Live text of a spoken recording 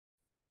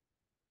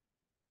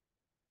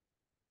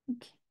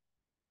Okay.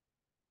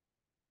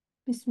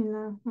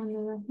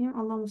 Bismillahirrahmanirrahim.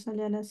 Allahumma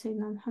salli ala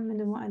Sayyidina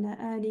Muhammad wa ala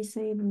ali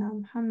Sayyidina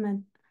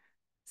Muhammad.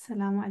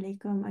 Assalamu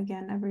alaikum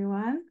again,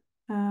 everyone.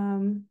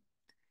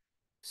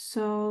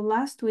 So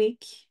last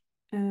week,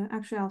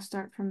 actually I'll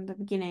start from the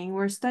beginning.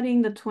 We're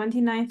studying the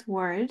 29th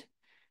word.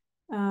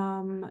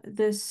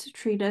 This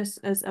treatise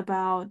is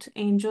about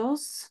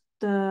angels,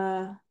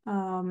 the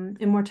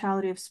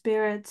immortality of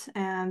spirit,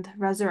 and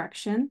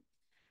resurrection.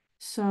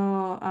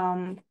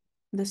 So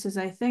this is,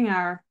 I think,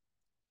 our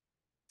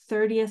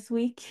 30th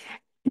week.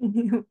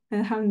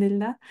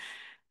 Alhamdulillah.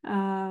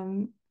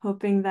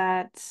 Hoping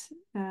that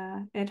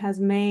it has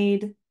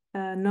made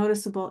a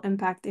noticeable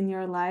impact in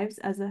your lives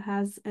as it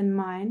has in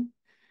mine.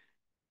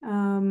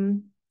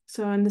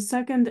 So in the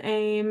second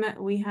aim,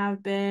 we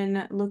have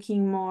been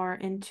looking more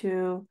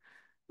into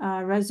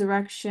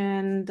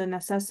resurrection, the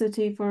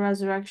necessity for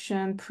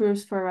resurrection,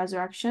 proofs for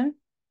resurrection.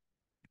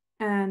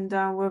 And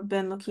we've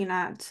been looking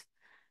at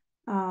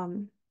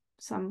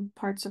some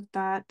parts of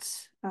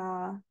that.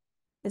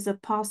 Is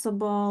it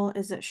possible?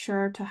 Is it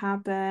sure to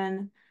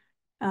happen?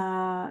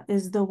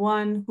 Is the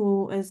one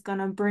who is going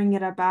to bring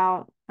it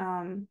about,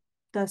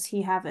 does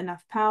he have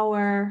enough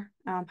power?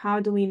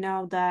 How do we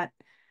know that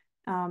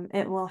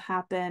it will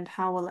happen?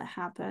 How will it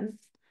happen?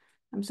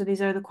 So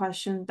these are the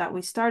questions that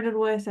we started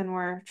with and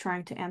we're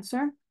trying to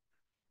answer.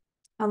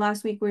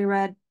 Last week we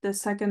read the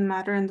second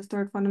matter and the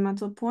third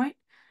fundamental point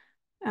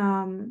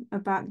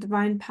about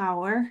divine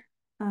power.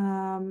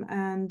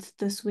 And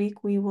this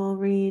week we will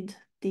read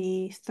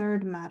the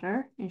third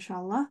matter,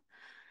 inshallah.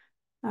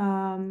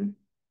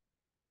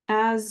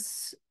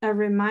 As a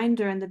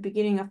reminder in the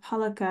beginning of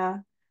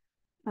Halaqah,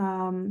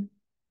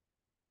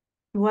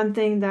 one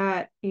thing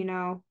that,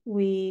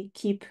 we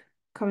keep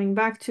coming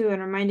back to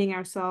and reminding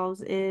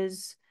ourselves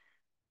is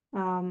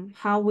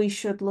how we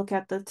should look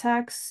at the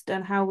text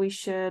and how we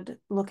should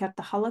look at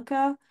the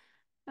Halaqah.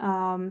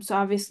 So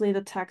obviously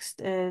the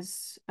text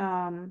is,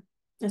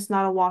 it's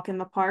not a walk in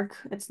the park.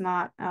 It's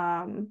not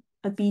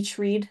a beach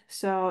read.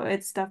 So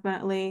it's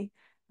definitely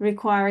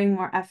requiring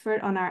more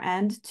effort on our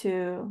end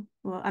to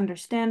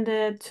understand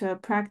it, to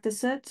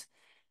practice it.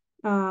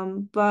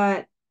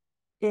 But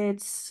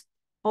it's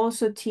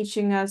also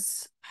teaching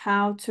us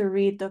how to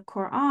read the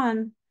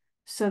Quran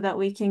so that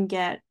we can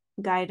get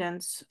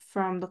guidance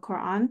from the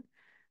Quran.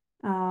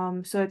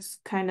 So it's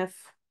kind of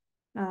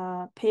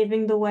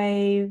paving the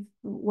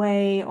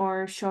way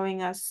or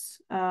showing us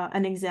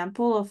an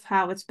example of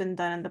how it's been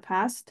done in the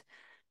past.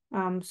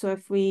 So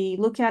if we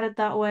look at it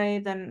that way,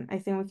 then I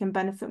think we can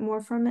benefit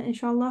more from it,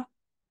 inshallah.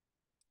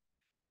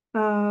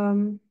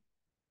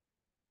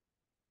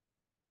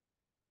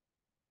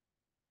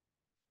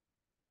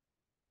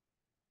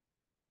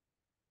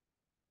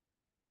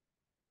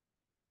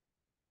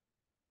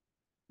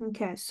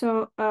 Okay,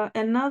 so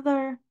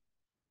another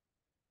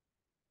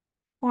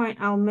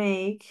point I'll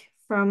make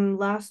from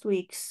last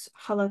week's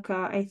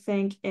halaqah, I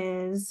think,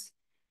 is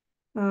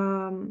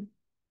one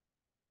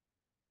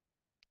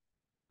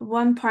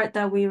part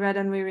that we read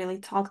and we really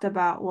talked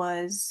about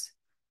was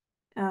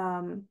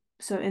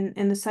so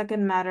in the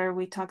second matter,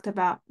 we talked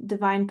about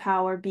divine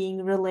power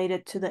being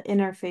related to the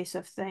interface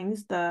of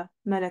things, the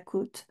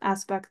malakut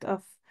aspect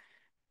of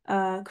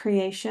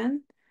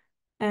creation.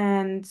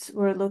 And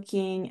we're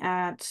looking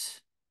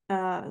at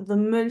the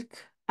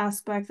mulk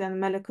aspect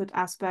and malakut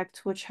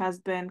aspect, which has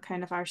been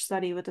kind of our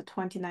study with the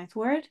 29th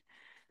word.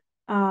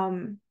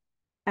 And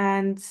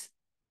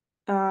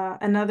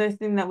another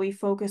thing that we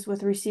focus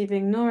with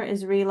receiving nur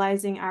is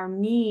realizing our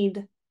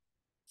need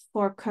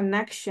for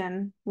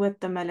connection with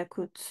the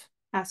malakut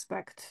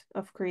aspect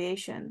of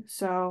creation.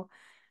 So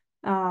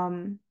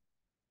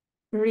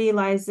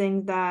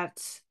realizing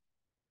that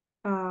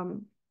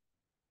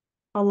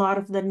a lot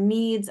of the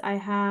needs I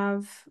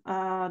have,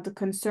 the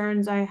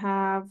concerns I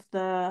have,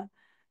 the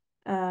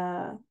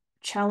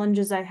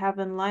challenges I have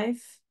in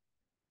life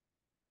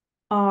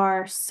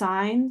are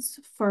signs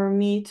for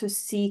me to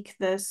seek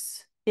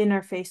this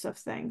interface of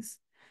things.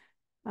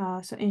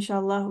 So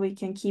inshallah, we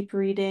can keep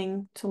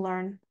reading to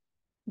learn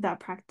that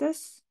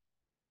practice.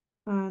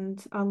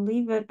 And I'll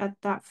leave it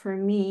at that for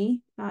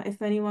me.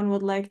 If anyone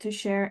would like to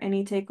share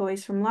any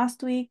takeaways from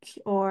last week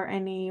or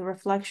any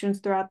reflections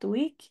throughout the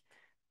week,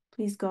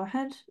 please go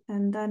ahead,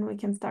 and then we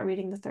can start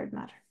reading the third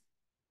matter.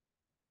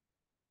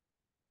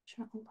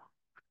 Inshallah.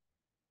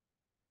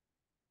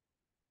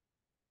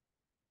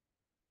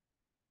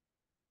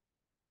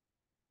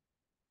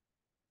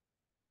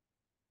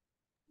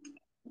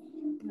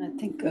 I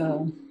think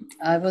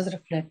I was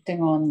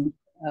reflecting on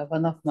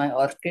one of my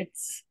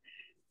orchids,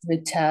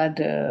 which had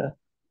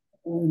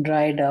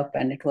dried up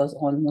and it was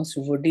almost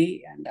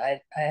woody, and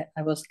I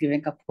was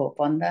giving up hope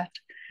on that.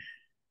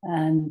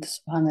 And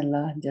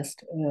subhanAllah,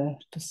 just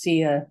to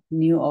see a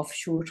new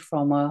offshoot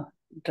from a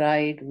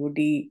dried,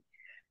 woody,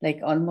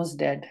 like almost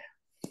dead,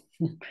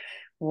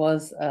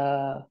 was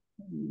a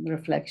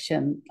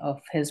reflection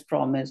of his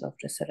promise of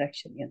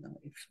resurrection,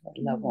 if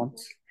Allah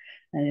wants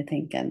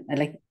anything. And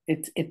like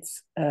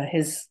it's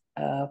his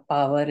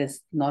power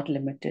is not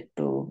limited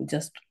to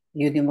just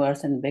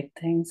universe and big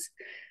things,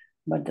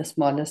 but the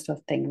smallest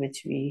of things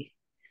which we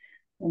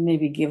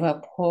maybe give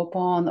up hope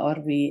on,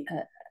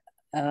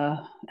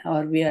 uh,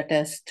 or we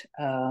attest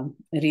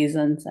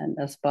reasons and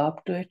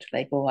asbab to it,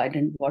 like, oh, I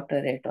didn't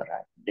water it, or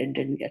it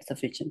didn't get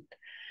sufficient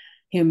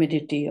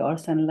humidity or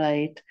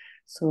sunlight.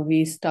 So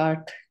we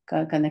start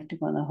connecting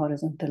on a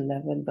horizontal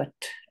level, but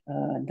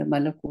the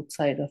malakut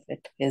side of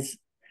it is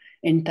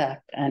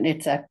intact, and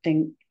it's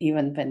acting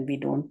even when we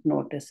don't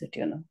notice it,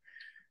 you know.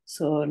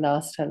 So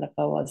last halakha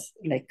was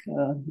like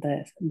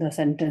the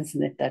sentence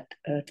in it that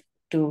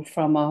to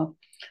from a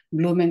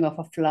blooming of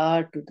a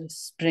flower to the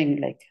spring,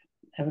 like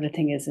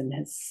everything is in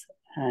his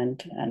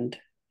hand, and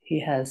he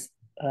has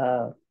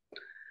uh,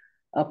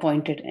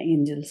 appointed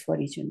angels for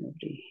each and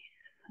every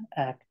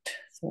act.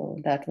 So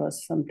that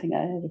was something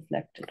I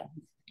reflected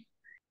on.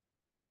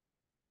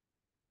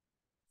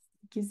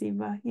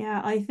 Kiziba.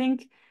 Yeah, I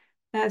think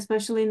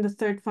especially in the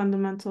third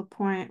fundamental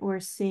point, we're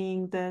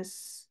seeing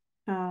this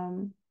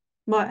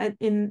well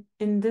in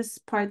this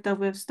part that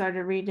we've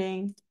started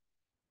reading.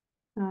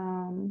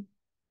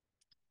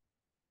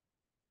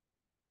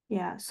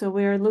 Yeah, so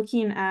we're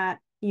looking at,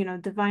 you know,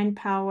 divine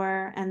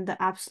power and the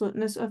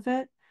absoluteness of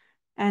it.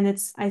 And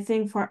I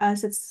think for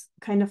us, it's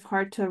kind of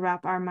hard to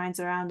wrap our minds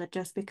around it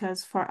just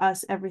because for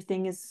us,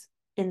 everything is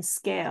in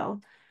scale.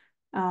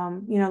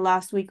 You know,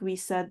 last week we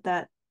said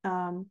that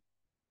the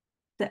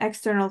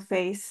external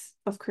face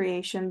of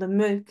creation, the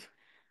mulk,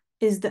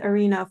 is the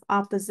arena of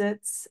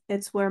opposites.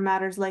 It's where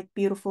matters like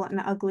beautiful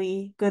and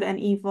ugly, good and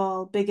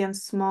evil, big and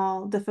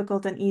small,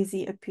 difficult and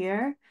easy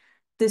appear.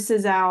 This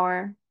is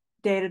our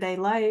day-to-day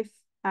life,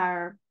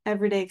 our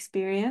everyday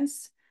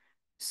experience.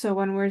 So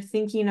when we're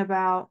thinking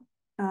about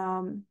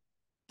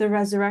the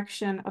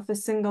resurrection of a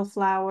single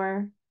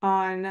flower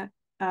on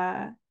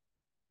a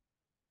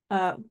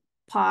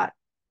pot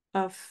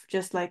of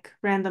just like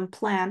random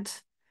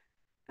plant,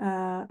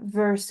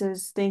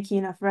 versus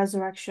thinking of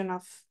resurrection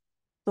of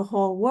the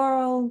whole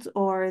world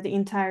or the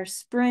entire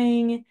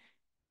spring,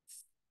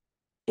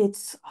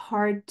 it's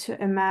hard to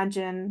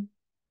imagine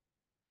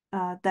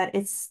that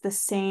it's the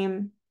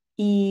same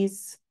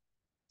ease,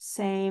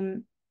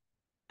 same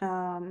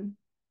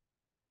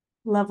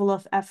level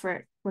of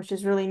effort, which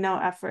is really no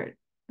effort,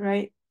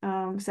 right?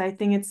 So I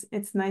think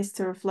it's nice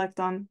to reflect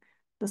on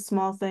the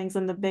small things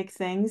and the big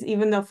things,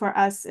 even though for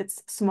us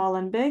it's small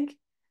and big,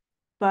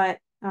 but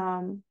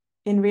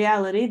in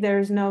reality, there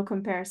is no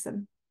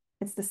comparison.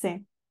 It's the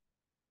same.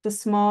 The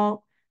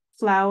small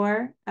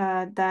flower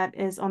that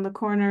is on the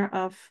corner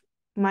of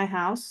my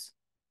house,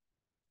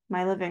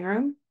 my living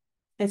room,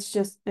 it's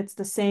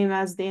the same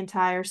as the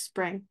entire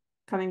spring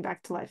coming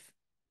back to life,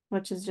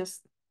 which is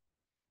just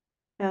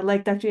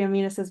like Dr.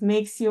 Yamina says,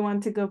 makes you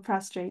want to go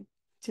prostrate.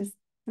 Just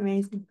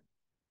amazing.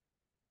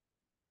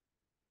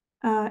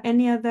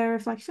 Any other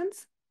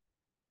reflections?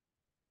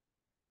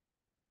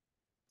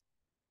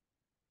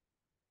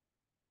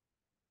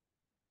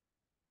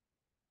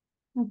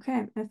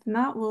 Okay, if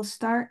not, we'll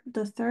start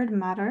the third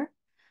matter.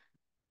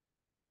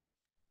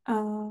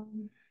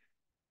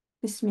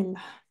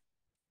 Bismillah.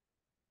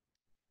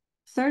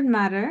 Third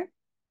matter,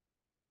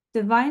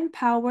 divine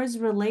power's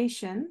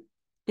relation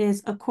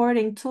is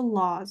according to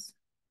laws.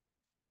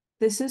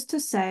 This is to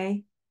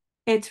say,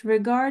 it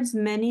regards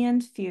many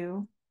and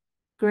few,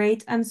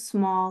 great and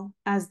small,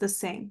 as the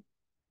same.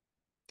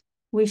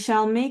 We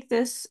shall make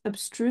this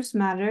abstruse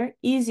matter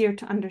easier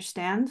to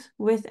understand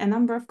with a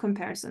number of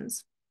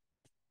comparisons.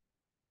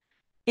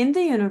 In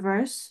the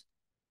universe,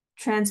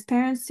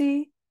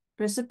 transparency,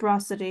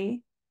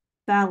 reciprocity,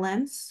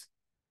 balance,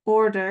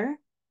 order,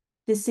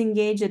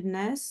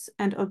 disengagedness,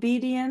 and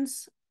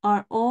obedience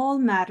are all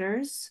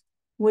matters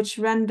which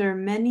render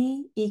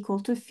many equal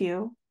to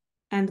few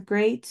and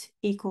great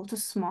equal to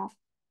small.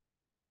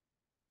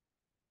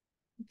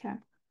 Okay.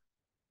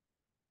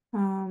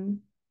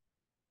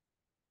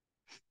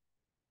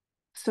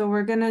 So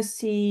we're gonna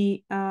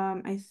see,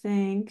 I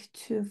think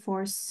 2,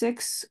 4,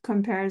 6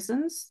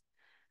 comparisons,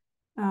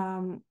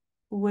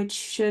 which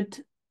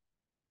should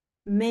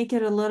make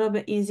it a little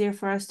bit easier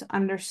for us to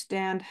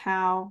understand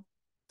how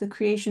the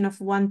creation of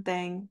one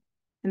thing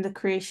and the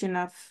creation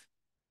of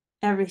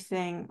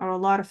everything or a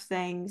lot of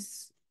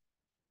things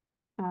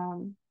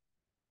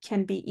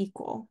can be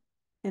equal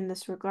in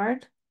this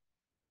regard,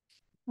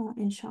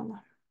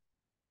 inshallah.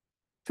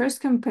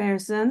 First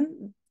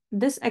comparison,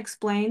 this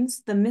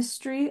explains the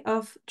mystery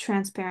of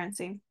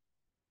transparency.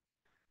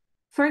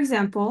 For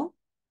example,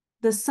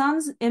 the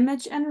sun's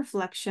image and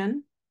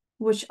reflection,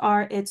 which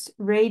are its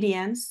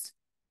radiance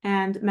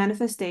and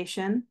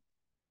manifestation,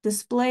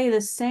 display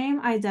the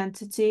same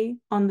identity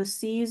on the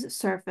sea's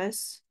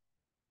surface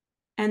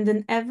and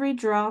in every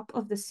drop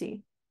of the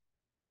sea.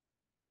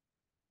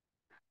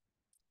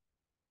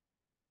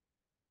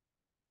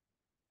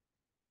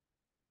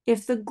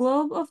 If the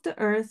globe of the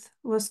earth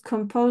was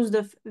composed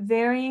of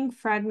varying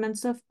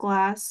fragments of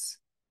glass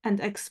and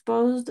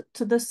exposed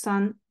to the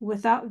sun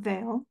without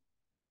veil,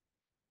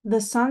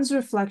 the sun's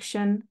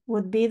reflection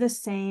would be the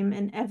same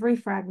in every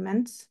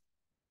fragment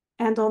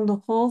and on the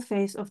whole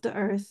face of the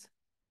earth,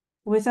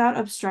 without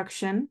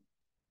obstruction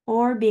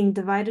or being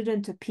divided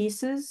into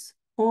pieces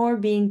or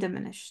being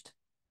diminished.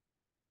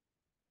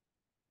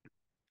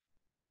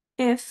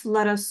 If,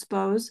 let us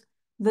suppose,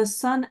 the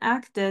sun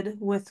acted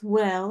with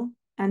will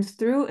and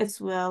through its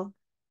will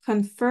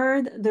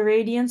conferred the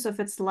radiance of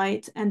its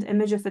light and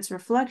image of its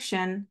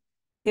reflection,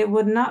 it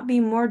would not be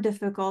more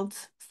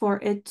difficult for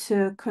it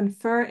to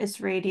confer its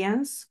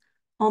radiance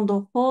on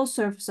the whole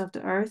surface of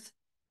the earth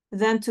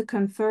than to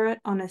confer it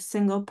on a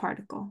single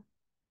particle.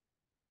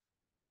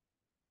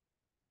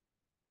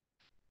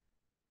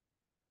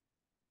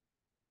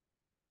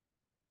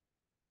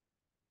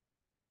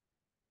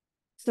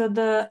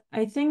 So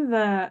I think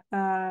the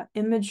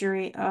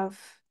imagery of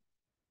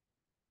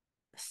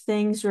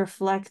things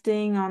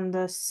reflecting on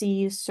the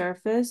sea's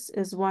surface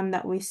is one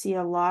that we see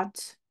a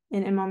lot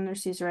in Imam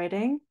Nursi's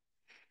writing.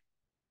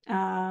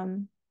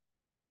 And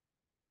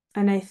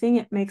I think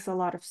it makes a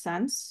lot of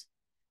sense.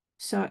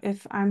 So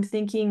if I'm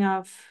thinking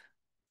of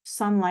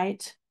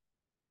sunlight,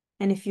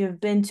 and if you've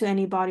been to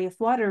any body of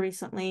water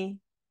recently,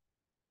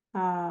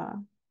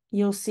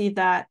 you'll see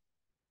that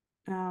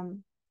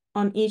on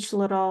each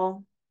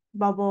little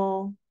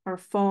bubble or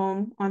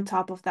foam on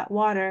top of that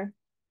water,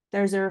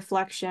 there's a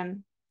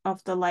reflection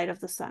of the light of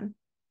the sun.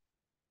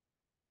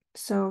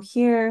 So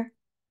here,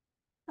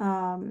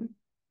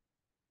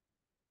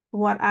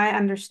 what I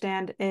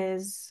understand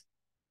is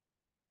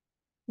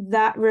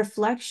that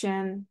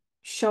reflection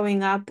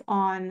showing up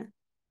on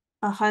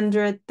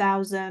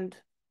 100,000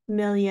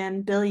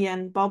 million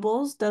billion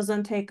bubbles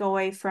doesn't take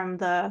away from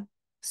the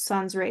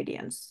sun's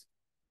radiance,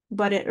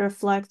 but it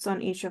reflects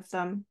on each of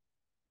them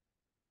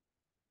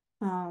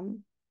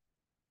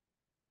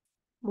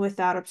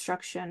without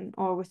obstruction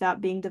or without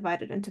being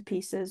divided into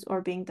pieces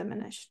or being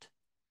diminished.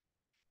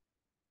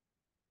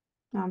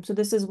 So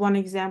this is one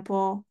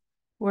example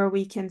where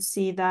we can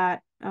see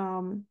that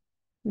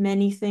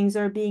many things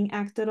are being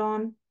acted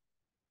on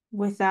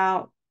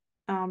without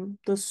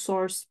the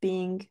source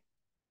being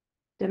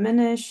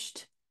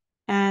diminished,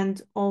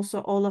 and also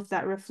all of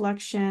that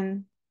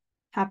reflection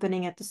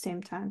happening at the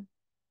same time.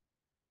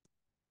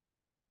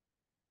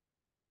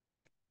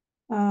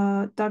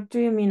 Dr.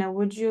 Yamina,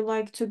 would you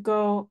like to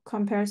go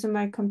comparison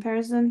by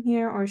comparison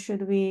here, or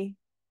should we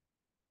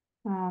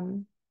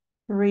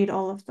read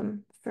all of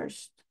them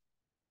first?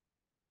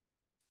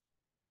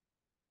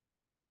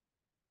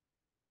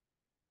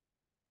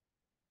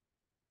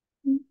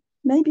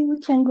 Maybe we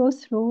can go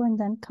through and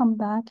then come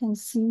back and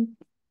see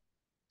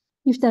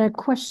if there are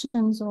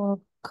questions or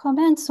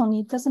comments on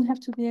it. Doesn't have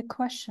to be a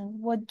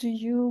question. What do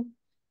you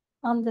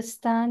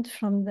understand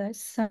from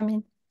this? I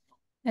mean,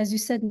 as you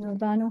said,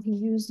 Nurbano, he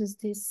uses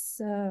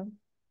this, did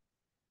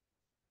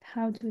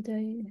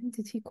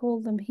he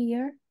call them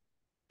here?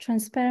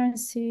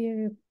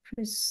 Transparency,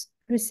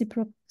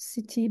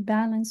 reciprocity,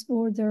 balance,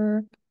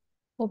 order,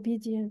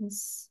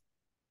 obedience.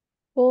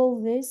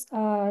 All these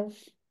are,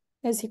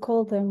 as he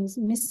called them,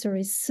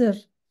 mysteries, sir.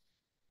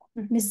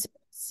 Mystery,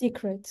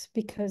 secret,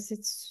 because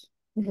it's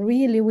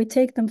really, we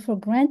take them for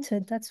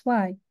granted. That's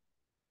why.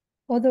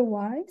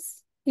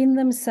 Otherwise, in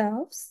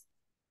themselves,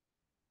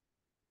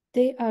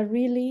 they are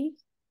really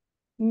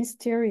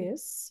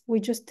mysterious.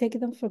 We just take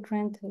them for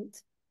granted.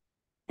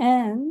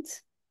 And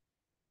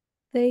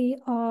they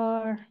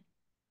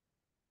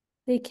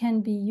can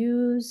be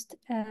used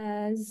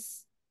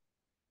as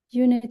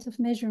unit of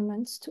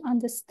measurements to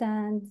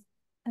understand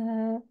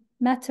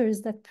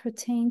matters that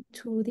pertain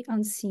to the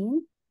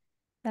unseen,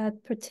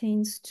 that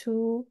pertains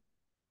to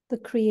the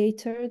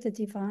creator, the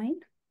divine,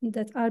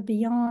 that are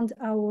beyond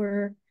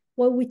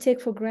what we take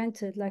for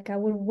granted, like our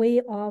way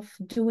of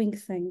doing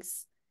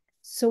things.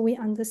 So we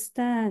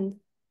understand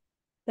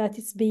that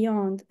it's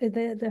beyond.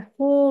 The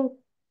whole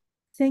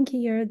thing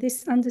here,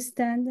 this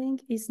understanding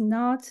is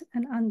not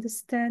an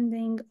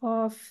understanding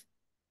of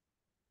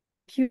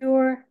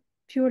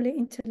purely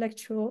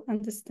intellectual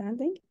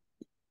understanding,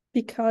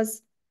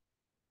 because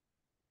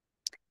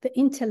the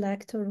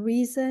intellect or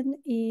reason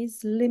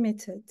is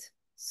limited.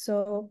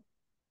 So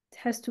it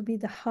has to be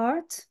the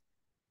heart.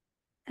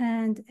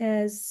 And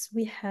as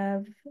we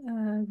have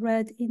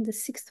read in the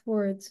sixth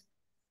word,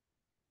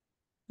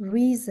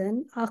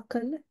 reason,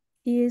 aql,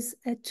 is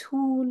a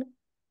tool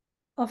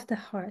of the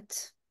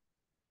heart.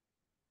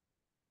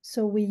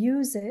 So we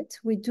use it,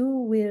 we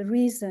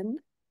reason,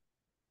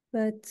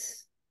 but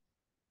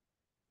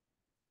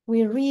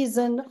we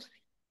reason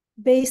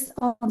based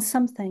on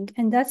something.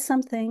 And that's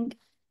something,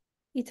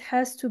 it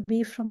has to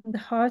be from the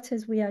heart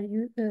as we are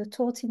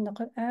taught in the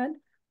Quran.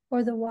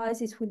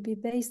 Otherwise, it will be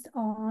based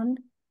on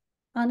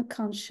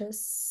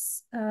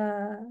unconscious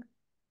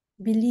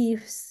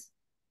beliefs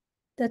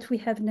that we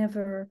have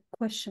never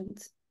questioned.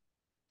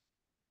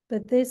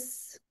 But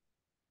this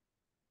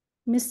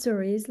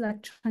mysteries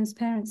like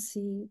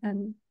transparency,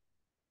 and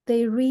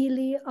they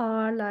really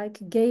are like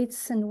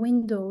gates and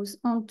windows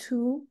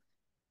onto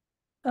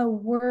a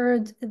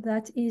world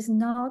that is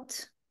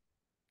not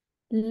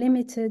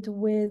limited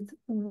with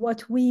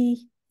what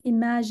we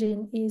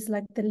imagine is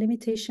like the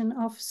limitation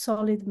of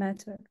solid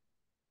matter.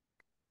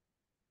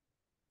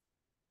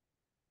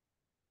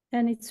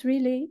 And it's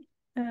really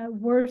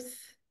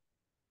worth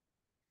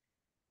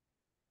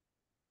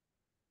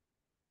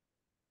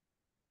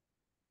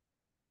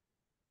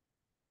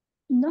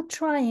not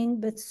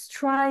trying, but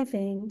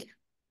striving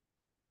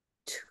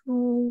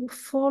to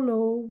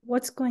follow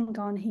what's going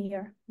on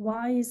here.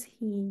 Why is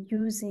he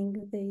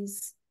using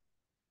these?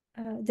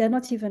 They're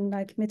not even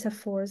like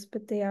metaphors,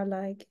 but they are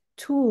like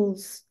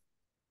tools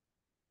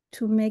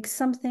to make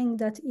something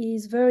that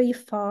is very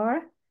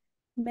far,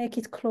 make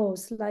it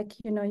close. Like,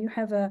 you know, you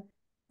have a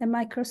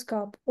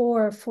microscope,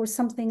 or for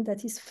something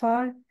that is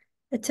far,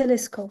 a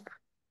telescope.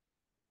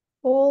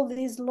 All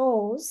these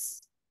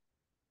laws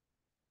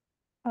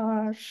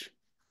can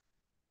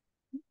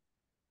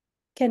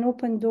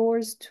open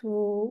doors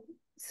to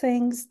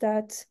things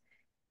that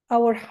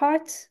our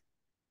heart,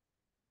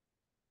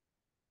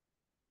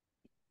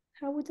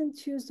 I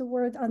wouldn't use the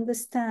word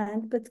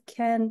understand, but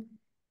can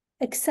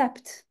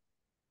accept,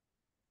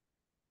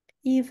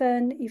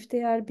 even if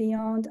they are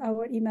beyond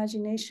our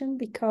imagination,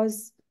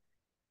 because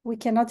we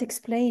cannot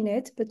explain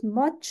it, but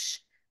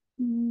much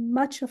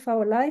of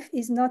our life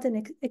is not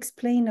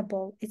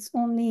explainable. It's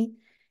only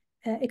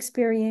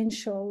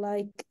experiential,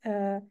 like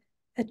a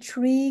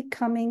tree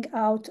coming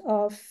out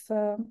of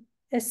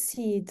a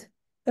seed,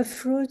 a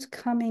fruit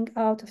coming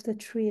out of the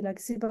tree, like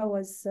Ziba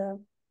was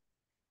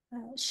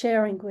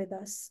sharing with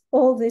us.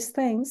 All these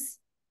things,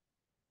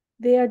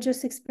 they are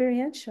just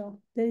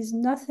experiential. There is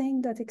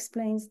nothing that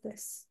explains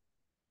this.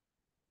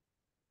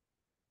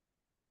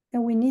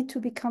 And we need to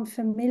become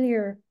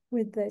familiar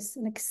with this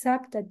and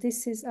accept that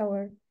this is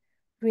our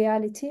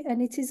reality.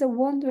 And it is a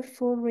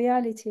wonderful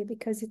reality,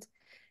 because it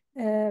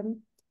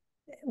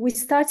we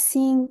start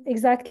seeing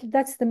exactly,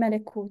 that's the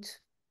Malakut.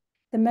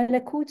 The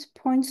Malakut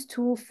points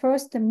to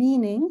first the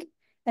meaning,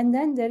 and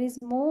then there is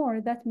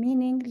more. That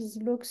meaning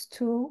looks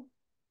to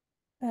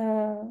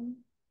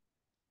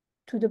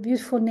the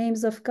beautiful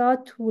names of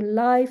God, to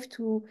life,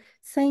 to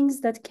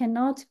things that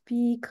cannot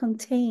be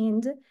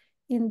contained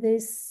in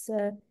this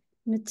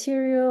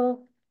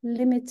material,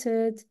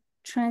 limited,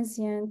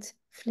 transient,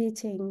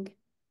 fleeting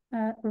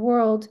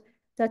world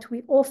that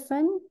we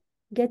often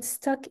get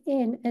stuck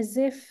in, as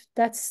if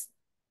that's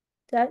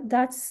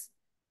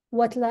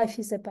what life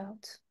is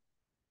about.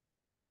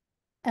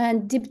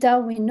 And deep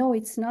down we know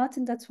it's not,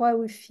 and that's why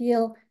we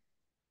feel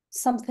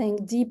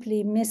something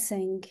deeply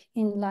missing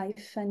in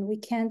life, and we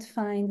can't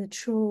find a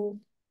true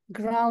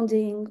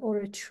grounding or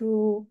a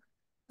true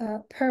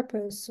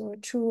purpose or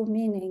true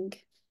meaning.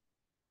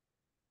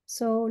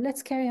 So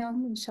let's carry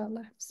on,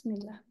 inshallah.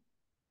 Bismillah.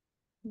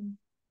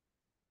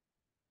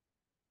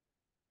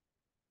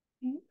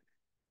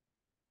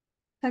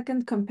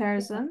 Second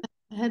comparison.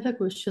 I had a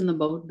question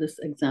about this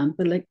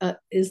example. Like,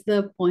 is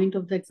the point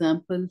of the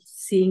example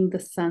seeing the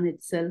sun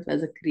itself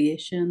as a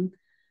creation,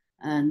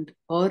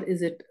 or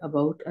is it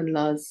about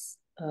Allah's,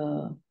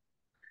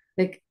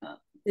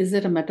 is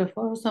it a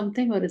metaphor or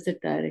something, or is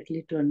it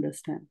directly to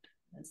understand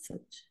as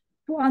such?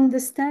 To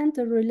understand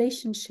the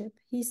relationship,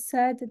 he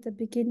said at the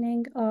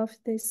beginning of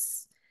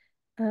this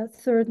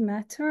third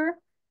matter,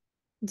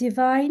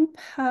 divine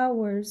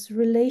powers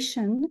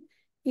relation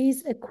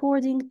is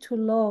according to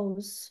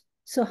laws.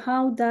 So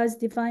how does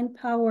divine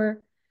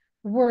power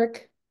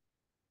work?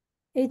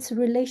 It's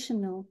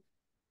relational.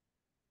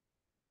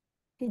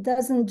 It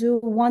doesn't do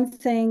one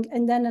thing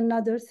and then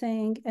another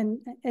thing, and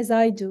as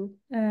I do.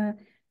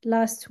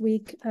 Last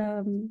week,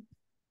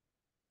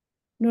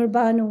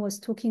 Nurbanu was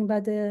talking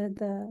about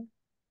the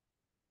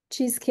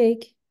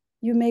cheesecake.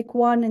 You make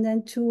one and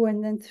then two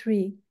and then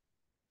three.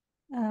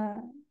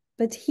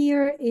 But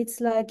here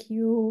it's like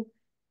you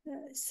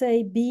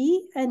say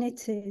be, and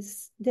it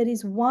is. There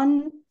is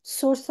one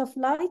source of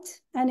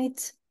light, and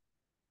it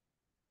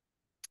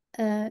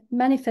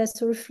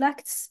manifests or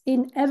reflects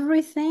in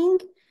everything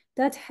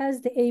that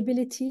has the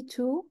ability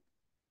to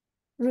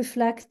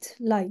reflect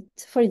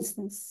light, for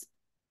instance.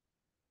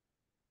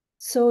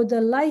 So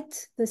the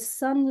light, the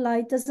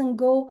sunlight doesn't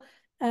go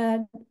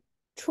and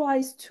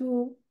tries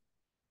to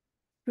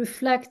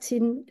reflect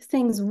in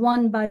things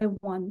one by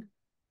one,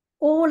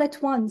 all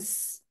at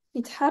once.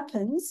 It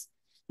happens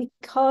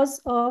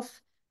because of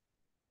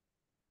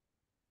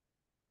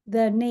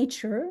their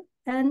nature.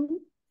 And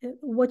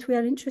what we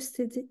are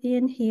interested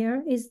in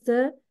here is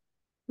the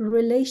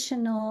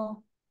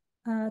relational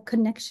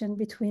connection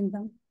between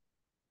them.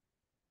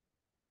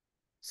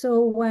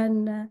 So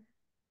when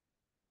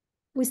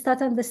we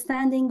start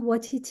understanding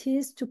what it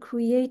is to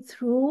create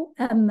through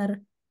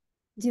amr,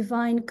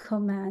 divine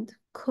command,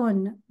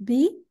 kun,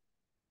 be,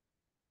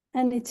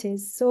 and it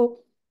is.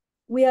 So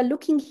we are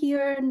looking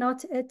here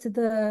not at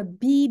the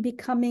be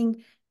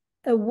becoming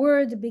a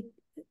word,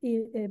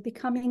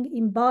 becoming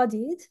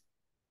embodied,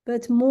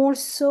 but more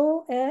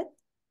so at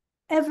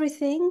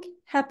everything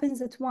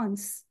happens at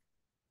once.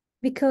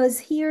 Because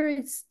here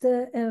it's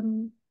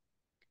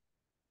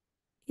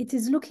it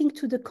is looking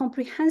to the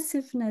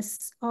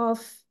comprehensiveness of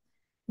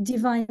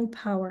divine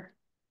power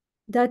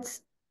that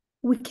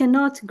we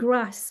cannot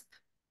grasp.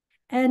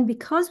 And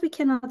because we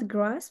cannot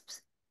grasp,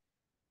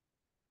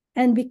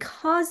 and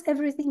because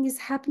everything is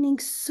happening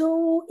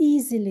so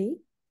easily,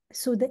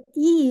 so the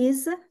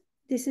ease,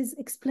 this is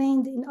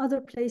explained in other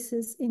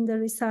places in the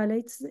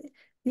Risala.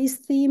 These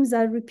themes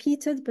are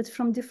repeated, but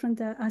from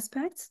different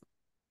aspects.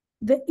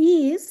 The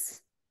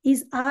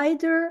is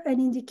either an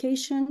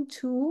indication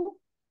to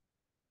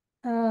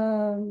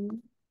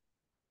the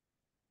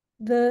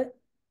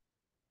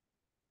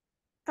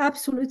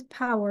absolute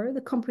power,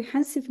 the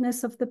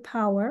comprehensiveness of the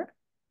power.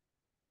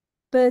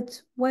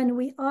 But when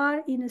we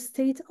are in a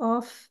state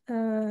of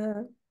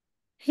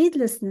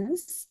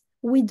heedlessness,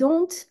 we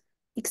don't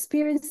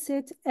experience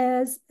it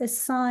as a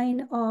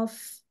sign of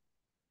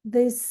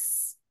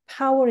this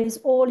power is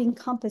all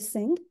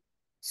encompassing.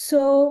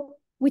 So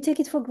we take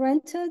it for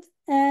granted,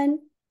 and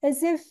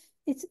as if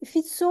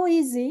it's so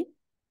easy,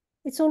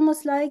 it's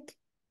almost like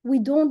we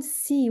don't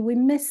see, we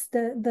miss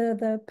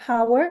the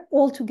power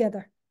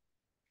altogether.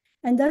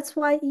 And that's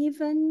why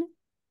even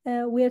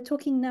we are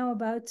talking now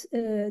about,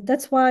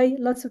 that's why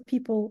lots of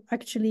people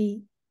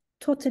actually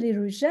totally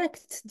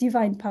reject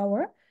divine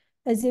power,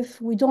 as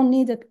if we don't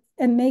need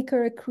a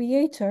maker, a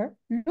creator.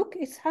 Look,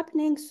 it's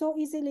happening so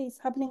easily, it's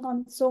happening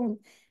on its own,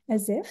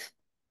 as if.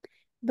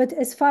 But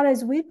as far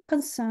as we're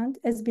concerned,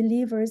 as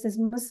believers, as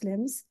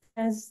Muslims,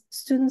 as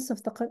students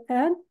of the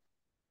Quran,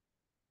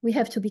 we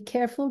have to be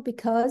careful,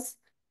 because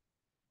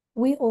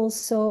we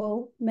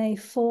also may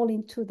fall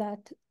into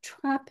that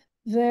trap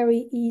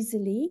very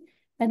easily.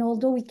 And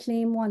although we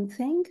claim one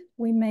thing,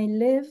 we may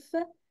live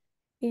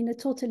in a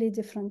totally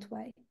different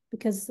way.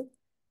 Because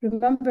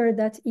remember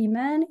that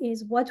Iman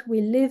is what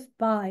we live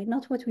by,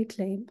 not what we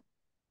claim.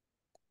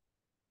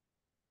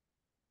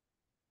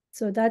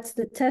 So that's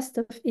the test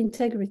of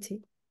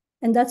integrity.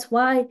 And that's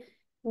why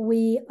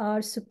we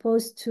are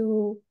supposed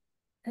to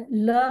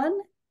learn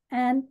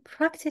and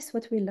practice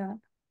what we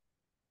learn.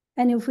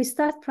 And if we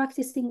start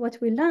practicing what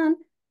we learn,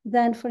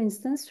 then, for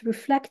instance,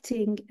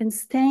 reflecting and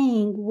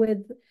staying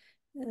with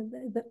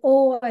the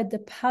awe and the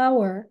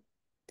power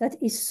that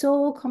is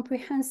so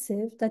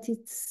comprehensive, that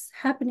it's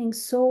happening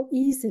so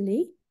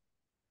easily,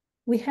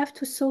 we have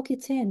to soak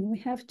it in. We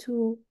have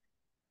to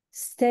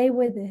stay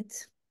with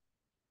it,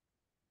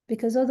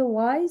 because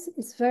otherwise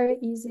it's very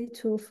easy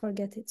to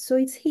forget it. So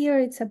it's here,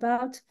 it's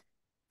about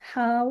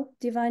how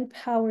divine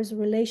power's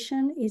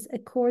relation is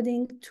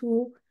according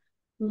to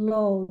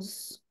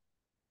laws.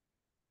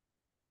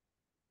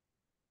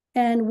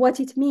 And what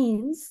it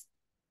means,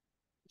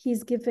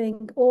 he's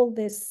giving all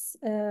this,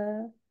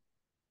 I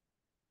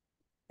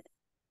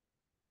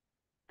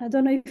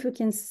don't know if we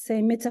can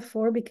say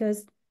metaphor,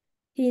 because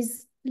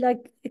he's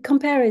like a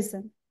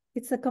comparison.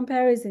 It's a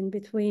comparison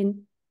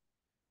between,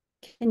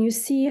 can you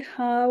see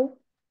how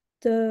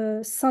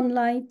the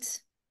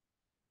sunlight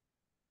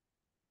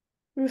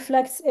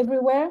reflects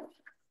everywhere?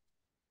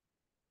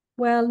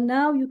 Well,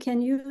 now you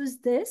can use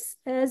this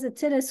as a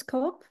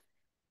telescope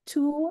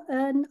to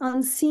an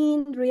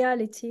unseen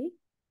reality,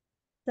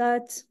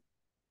 that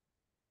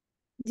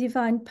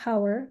divine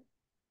power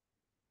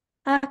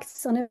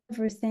acts on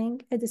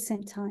everything at the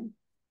same time.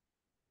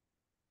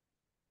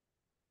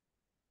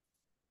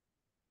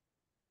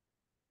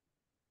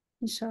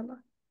 Inshallah.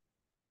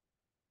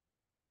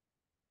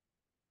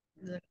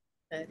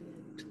 That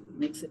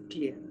makes it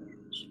clear.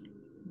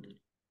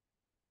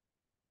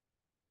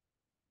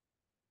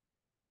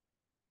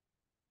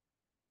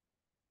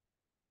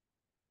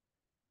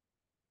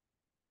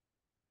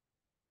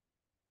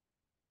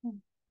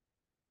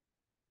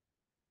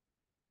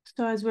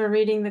 So as we're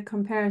reading the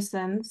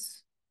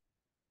comparisons,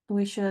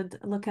 we should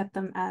look at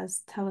them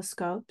as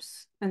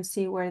telescopes and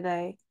see where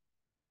they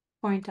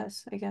point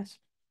us, I guess.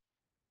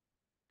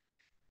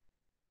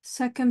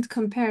 Second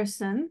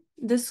comparison,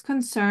 this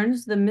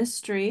concerns the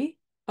mystery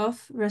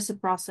of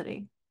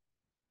reciprocity.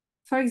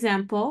 For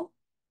example,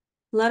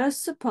 let us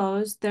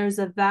suppose there's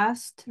a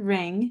vast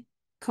ring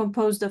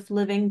composed of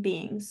living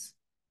beings,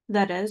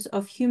 that is,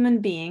 of human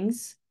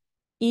beings,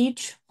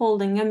 each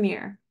holding a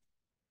mirror.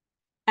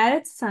 At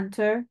its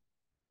center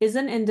is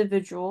an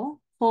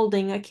individual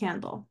holding a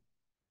candle.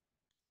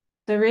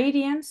 The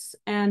radiance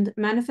and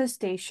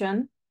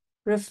manifestation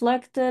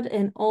reflected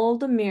in all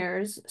the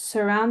mirrors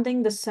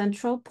surrounding the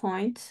central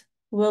point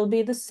will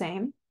be the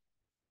same,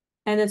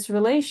 and its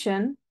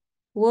relation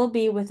will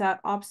be without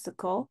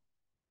obstacle,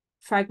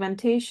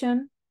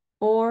 fragmentation,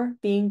 or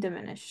being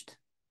diminished.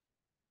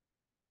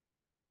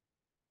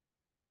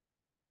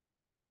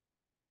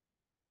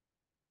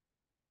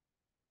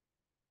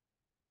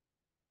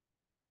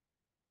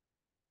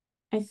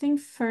 I think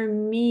for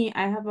me,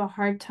 I have a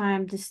hard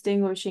time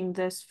distinguishing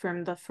this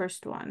from the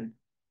first one,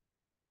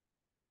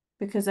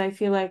 because I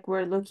feel like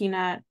we're looking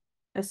at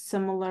a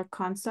similar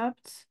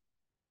concept.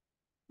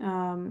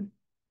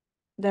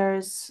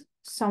 There's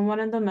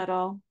someone in the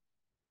middle,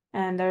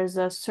 and there's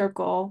a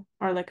circle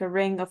or like a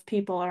ring of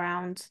people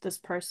around this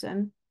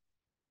person,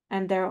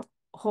 and they're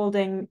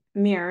holding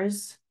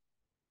mirrors.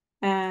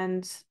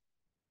 And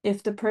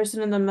if the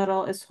person in the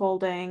middle is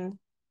holding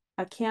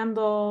a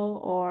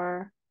candle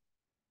or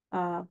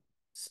a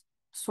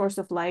source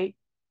of light,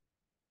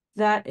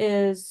 that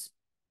is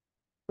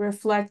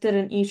reflected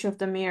in each of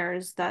the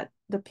mirrors that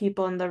the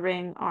people in the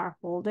ring are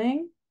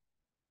holding.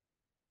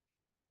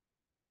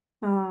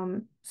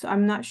 So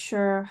I'm not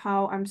sure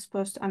how I'm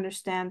supposed to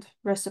understand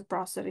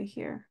reciprocity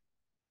here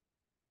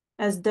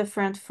as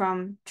different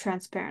from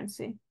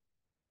transparency.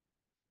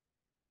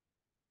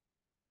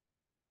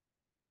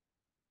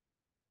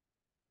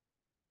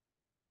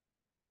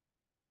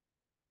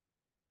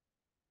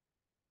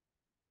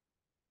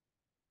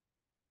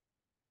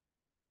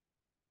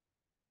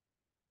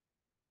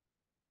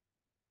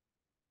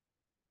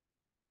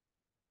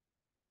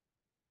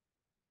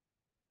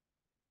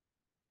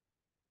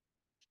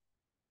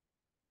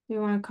 Do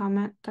you want to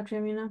comment, Dr.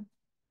 Amina?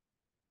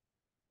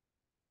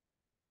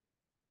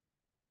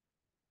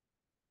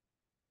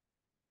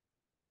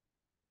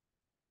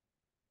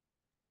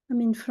 I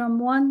mean, from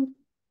one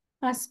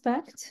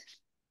aspect,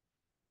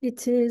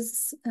 it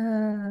is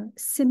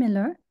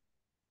similar.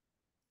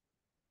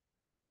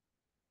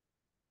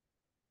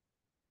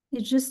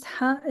 It's just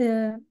how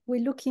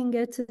we're looking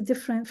at a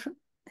different,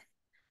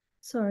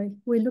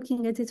 we're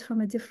looking at it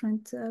from a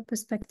different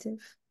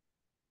perspective.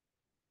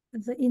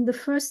 In the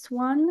first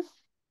one,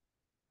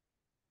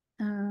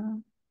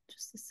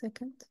 just a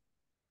second.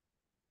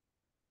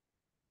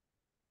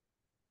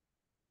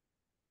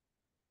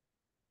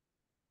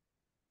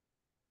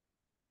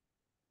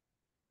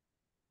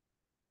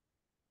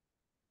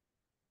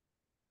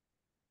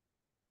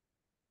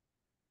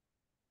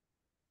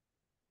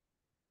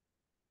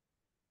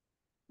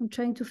 I'm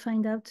trying to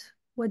find out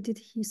what did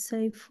he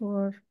say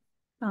for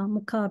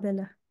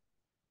مقابلة.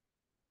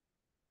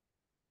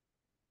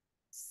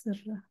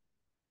 سر.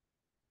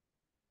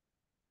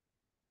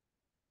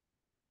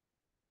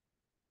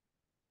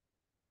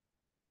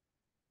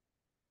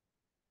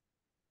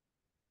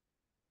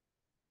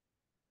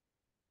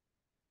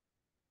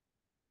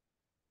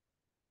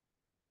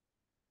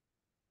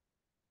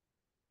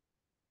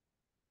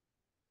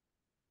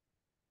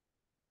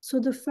 So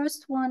the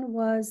first one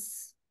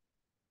was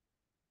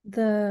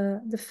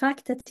the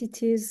fact that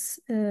it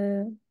is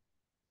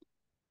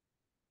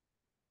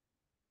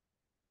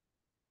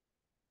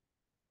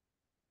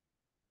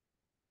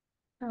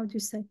how do you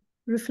say,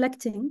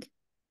 reflecting.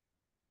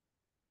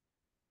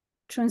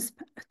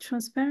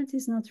 Transparent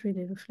is not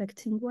really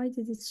reflecting. Why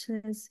did it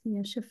says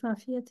here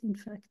شفافية, in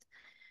fact,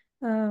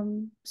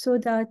 so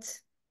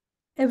that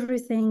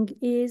everything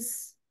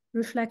is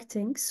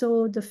reflecting.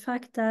 So the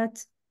fact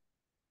that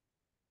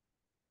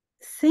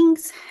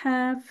things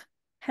have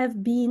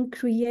been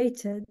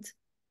created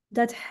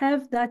that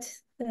have that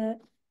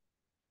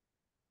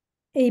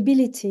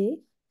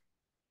ability,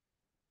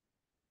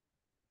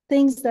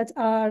 things that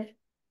are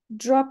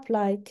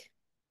drop-like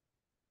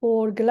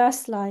or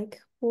glass-like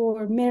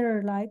or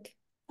mirror-like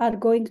are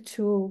going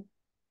to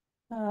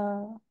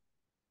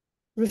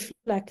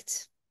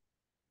reflect.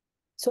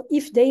 So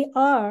if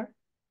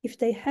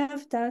they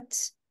have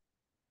that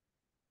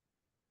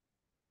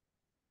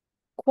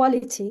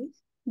quality,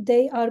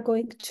 they are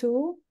going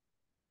to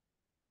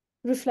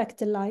reflect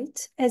the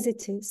light as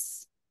it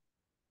is.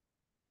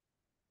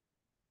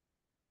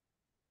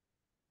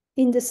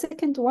 In the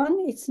second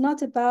one, it's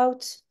not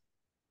about,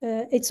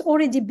 it's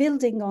already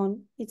building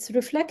on, it's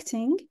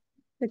reflecting,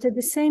 but at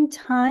the same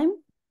time,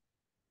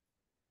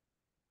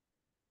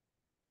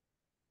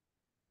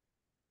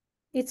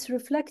 it's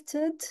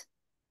reflected,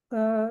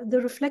 the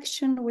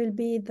reflection will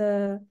be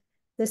the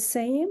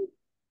same,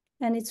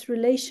 and its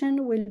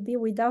relation will be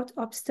without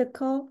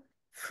obstacle,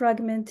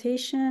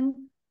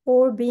 fragmentation,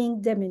 or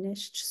being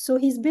diminished. So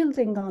he's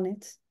building on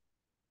it.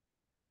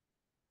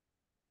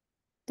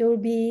 There will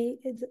be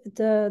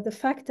the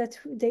fact that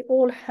they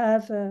all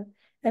have a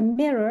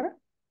mirror,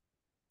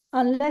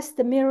 unless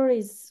the mirror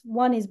is,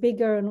 one is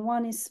bigger and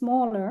one is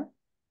smaller,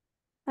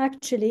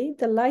 actually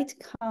the light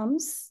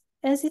comes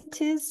as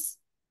it is.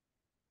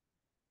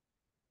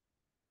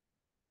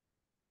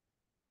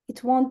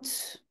 It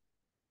won't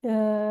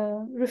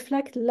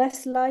reflect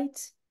less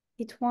light.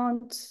 It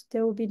won't,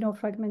 there will be no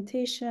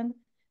fragmentation.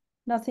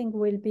 Nothing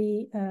will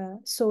be,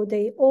 so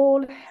they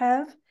all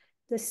have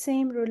the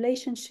same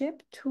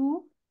relationship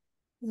to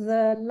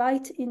the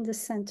light in the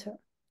center.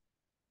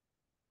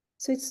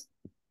 So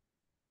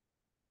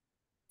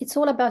it's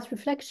all about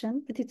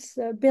reflection, but it's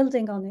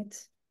building on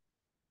it.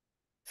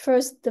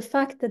 First, the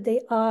fact that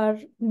they are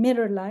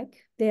mirror-like,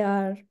 they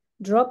are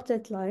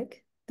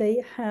droplet-like,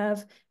 they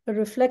have a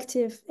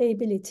reflective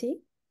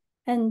ability,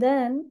 and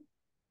then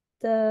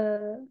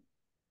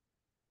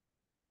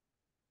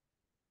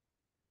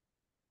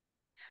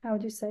how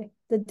do you say,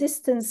 the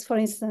distance, for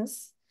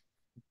instance,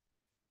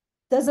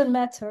 doesn't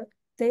matter.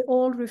 They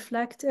all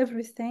reflect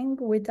everything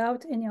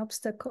without any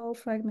obstacle,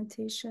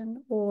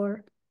 fragmentation,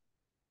 or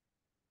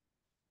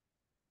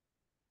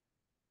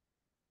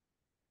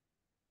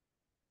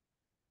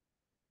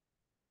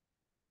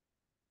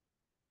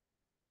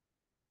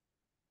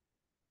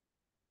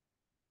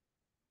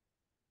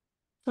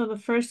So the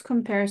first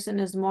comparison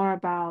is more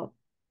about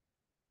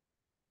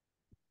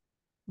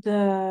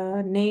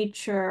the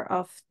nature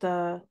of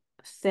the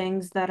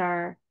things that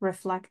are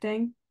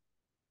reflecting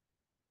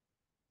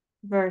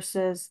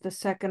versus the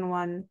second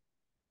one.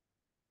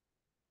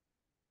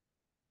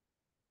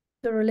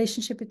 the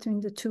relationship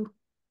between the two.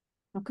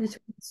 Okay.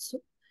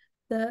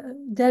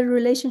 Their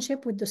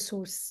relationship with the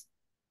source.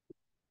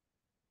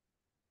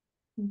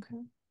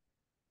 Okay.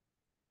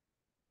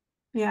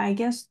 Yeah, I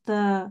guess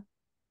the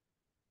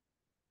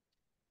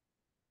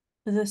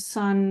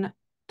sun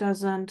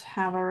doesn't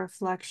have a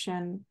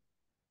reflection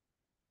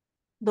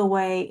the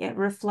way it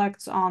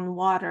reflects on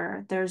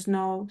water. There's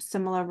no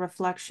similar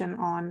reflection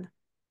on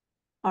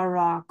a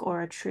rock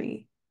or a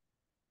tree.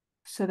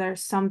 So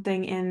there's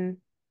something in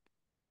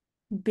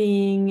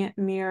being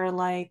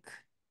mirror-like,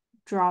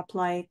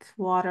 drop-like,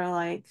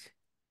 water-like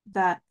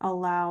that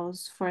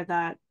allows for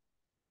that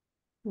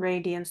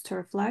radiance to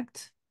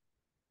reflect.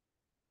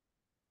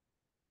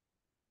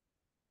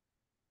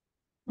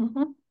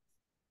 Mm-hmm.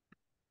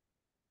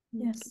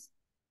 Yes.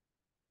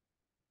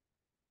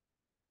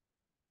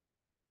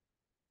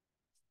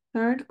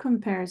 Third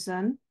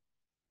comparison.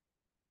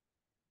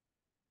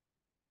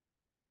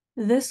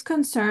 This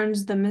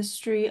concerns the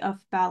mystery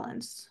of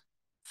balance.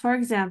 For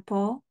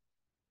example,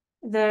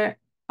 there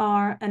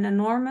are an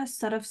enormous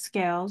set of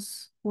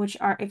scales which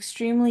are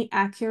extremely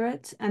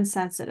accurate and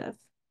sensitive.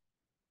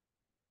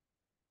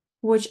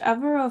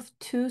 Whichever of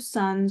two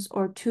suns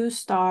or two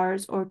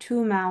stars or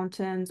two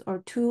mountains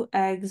or two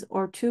eggs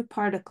or two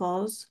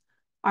particles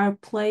are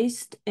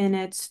placed in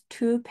its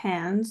two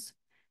pans,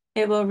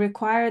 it will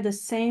require the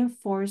same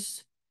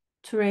force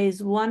to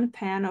raise one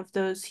pan of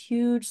those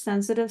huge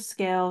sensitive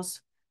scales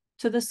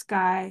to the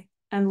sky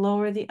and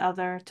lower the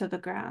other to the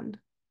ground.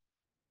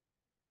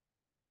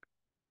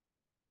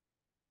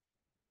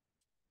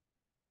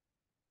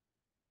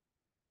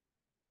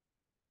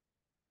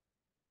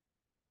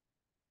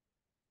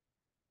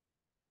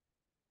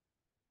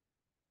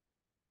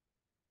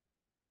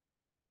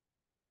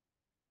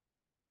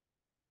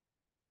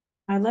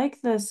 I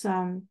like this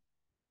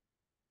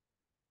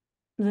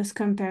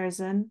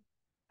comparison.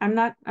 I'm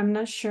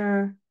not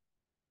sure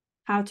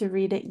how to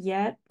read it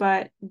yet,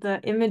 but the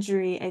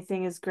imagery I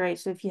think is great.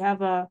 So if you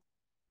have a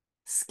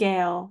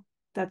scale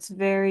that's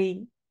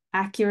very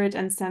accurate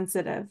and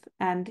sensitive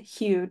and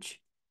huge,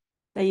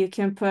 that you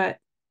can put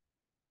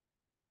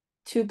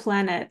two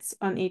planets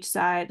on each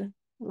side,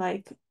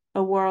 like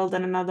a world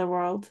and another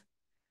world.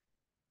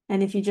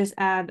 And if you just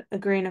add a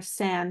grain of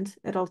sand,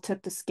 it'll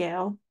tip the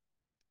scale.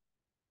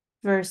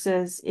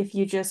 Versus if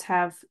you just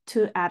have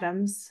two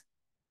atoms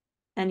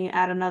and you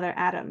add another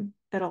atom,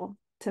 it'll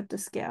tip the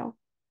scale.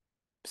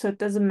 So it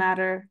doesn't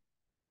matter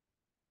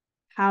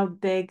how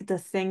big the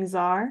things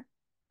are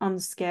on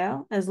the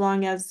scale, as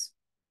long as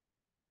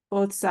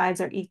both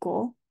sides are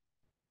equal.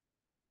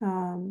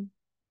 Um,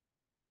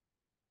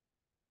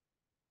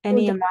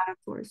 any So amount of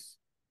force.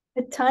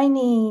 a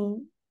tiny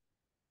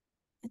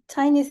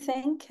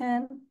thing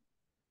can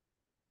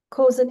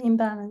cause an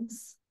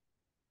imbalance.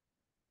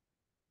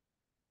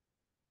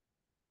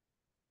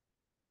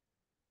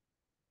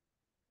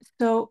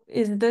 So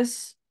is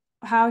this,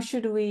 how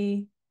should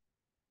we,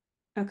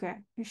 okay,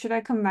 should I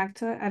come back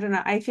to it? I don't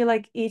know. I feel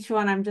like each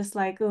one I'm just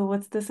like, oh,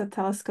 what's this a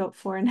telescope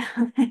for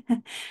now?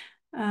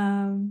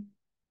 Um,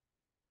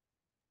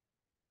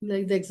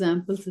 Like the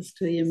example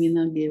Sister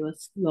Yamina gave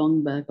us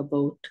long back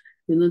about,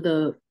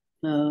 the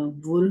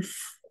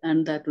wolf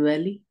and that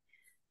valley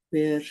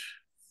where I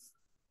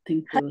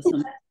think there was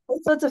some,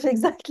 It's sort of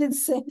exactly the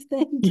same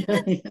thing.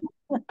 yeah, yeah,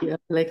 yeah,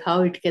 like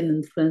how it can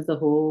influence the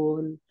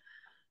whole,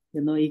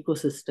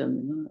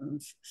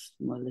 ecosystem,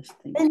 smallest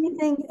thing.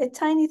 Anything, a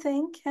tiny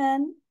thing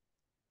can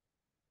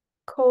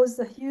cause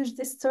a huge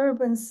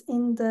disturbance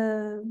in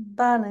the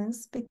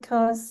balance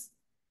because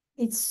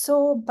it's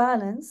so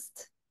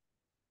balanced,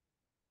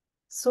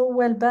 so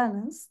well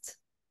balanced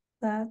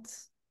that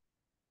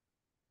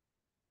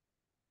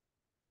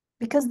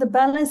because the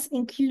balance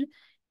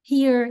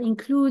here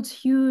includes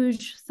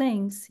huge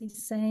things.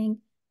 He's saying,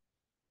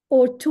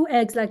 or two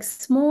eggs, like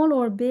small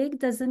or big,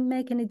 doesn't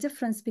make any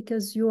difference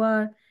because you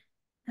are,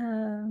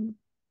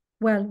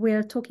 well, we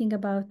are talking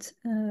about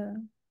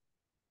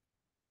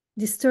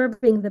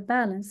disturbing the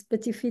balance.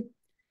 But if it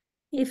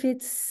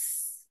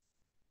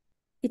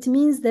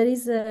means there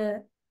is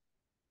the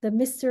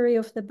mystery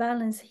of the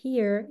balance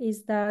here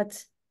is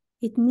that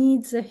it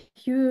needs a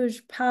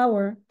huge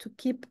power to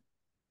keep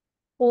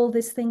all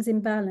these things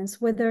in balance,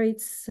 whether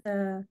it's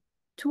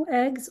two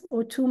eggs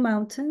or two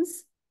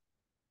mountains.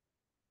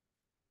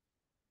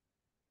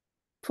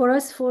 For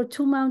us, for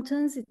two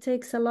mountains, it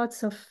takes a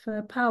lot of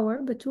power,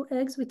 but two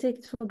eggs, we take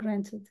it for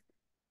granted.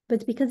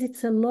 But because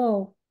it's a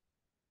law,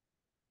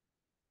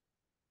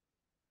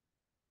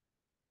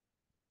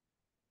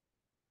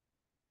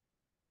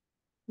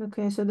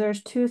 okay, so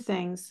there's two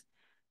things.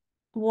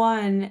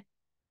 One,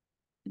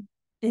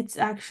 it's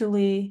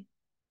actually,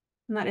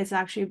 not it's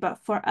actually, but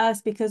for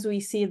us, because we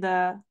see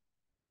the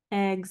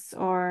eggs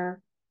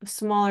or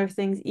smaller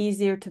things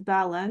easier to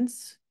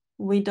balance,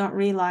 we don't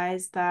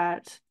realize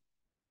that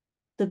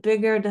the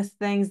bigger the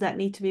things that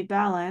need to be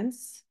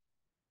balanced,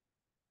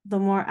 the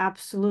more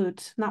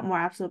absolute, not more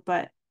absolute,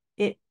 but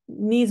it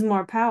needs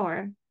more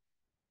power.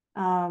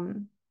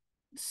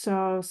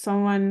 So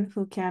someone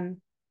who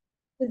can,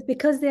 but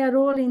because they are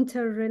all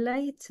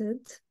interrelated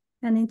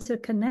and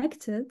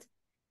interconnected,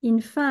 in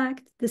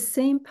fact, the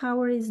same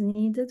power is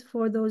needed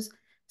for those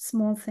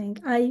small things.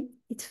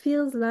 It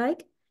feels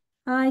like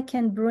I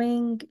can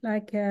bring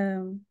like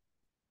a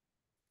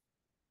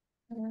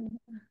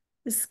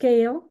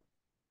scale,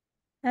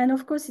 and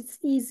of course it's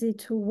easy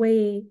to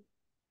weigh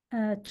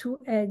two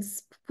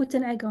eggs, put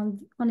an egg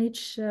on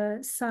each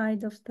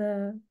side of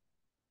the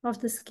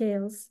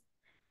scales.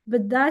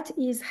 But that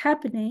is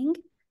happening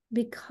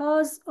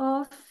because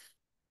of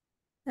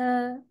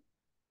uh,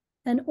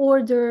 an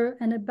order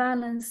and a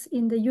balance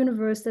in the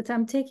universe that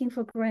I'm taking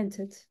for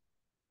granted.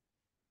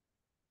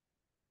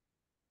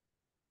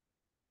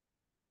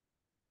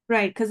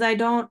 Right, because I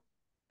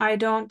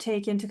don't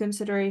take into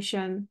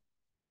consideration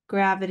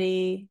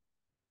gravity,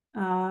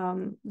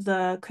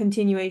 the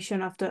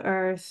continuation of the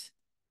Earth,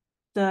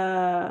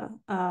 the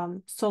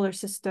solar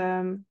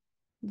system,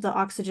 the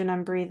oxygen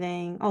I'm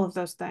breathing, all of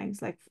those things.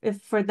 Like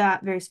if for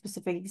that very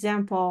specific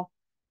example,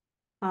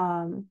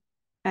 and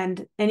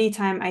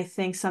anytime I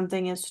think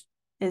something is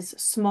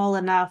small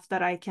enough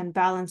that I can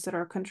balance it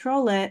or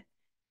control it,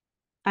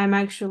 I'm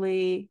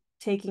actually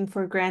taking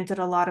for granted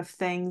a lot of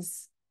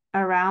things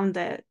around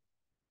it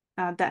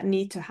that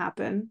need to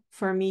happen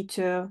for me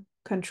to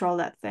control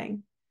that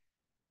thing.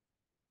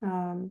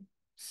 Um,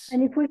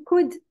 And if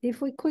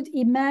we could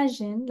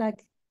imagine,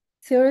 like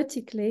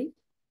theoretically,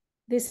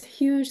 these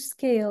huge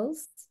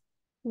scales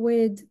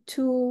with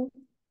two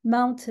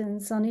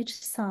mountains on each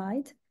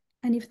side,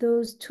 and if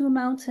those two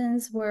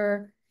mountains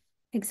were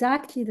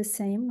exactly the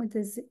same, with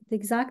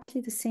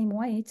exactly the same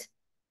weight,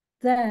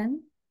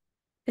 then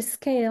a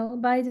scale,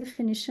 by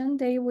definition,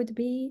 they would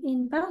be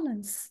in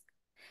balance.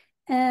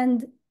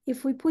 And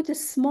if we put a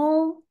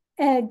small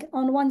egg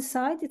on one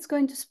side, it's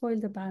going to spoil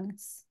the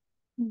balance.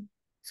 Mm.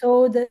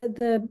 So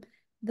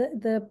the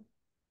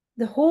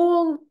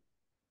whole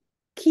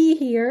key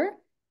here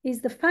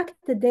is the fact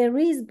that there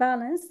is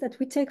balance that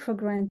we take for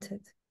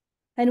granted.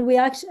 And we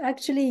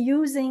actually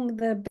using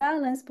the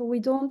balance, but we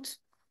don't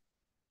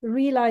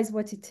realize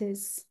what it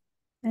is.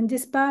 And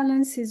this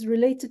balance is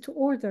related to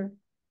order.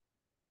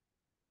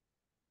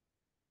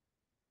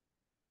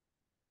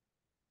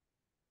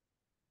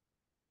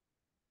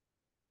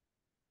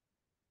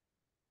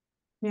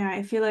 Yeah,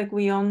 I feel like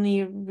we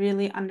only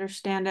really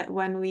understand it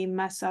when we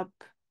mess up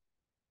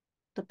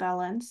the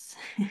balance.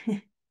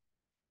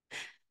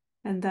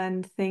 And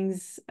then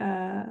things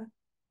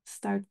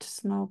start to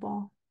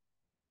snowball.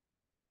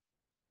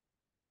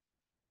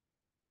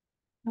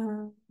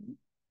 I'm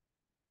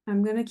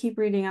gonna keep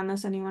reading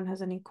unless anyone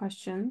has any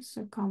questions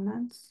or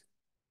comments.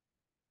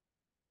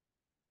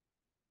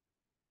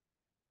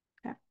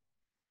 Okay.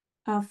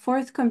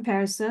 Fourth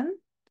comparison.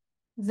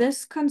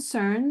 This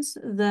concerns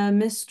the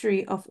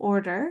mystery of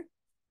order.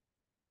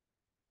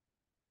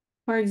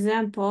 For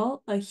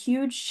example, a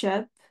huge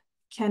ship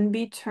can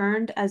be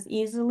turned as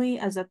easily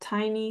as a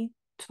tiny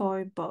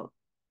toy boat.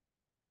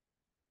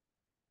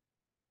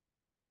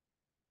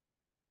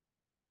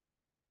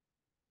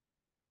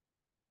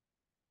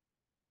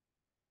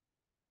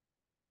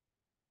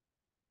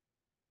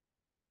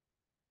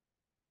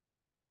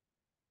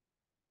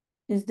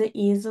 Is the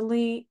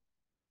easily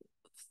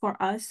for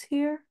us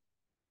here?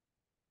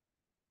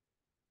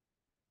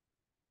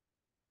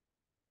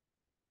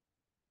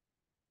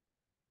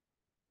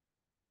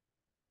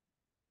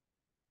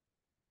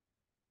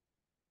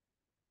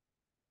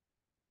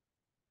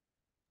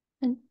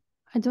 And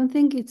I don't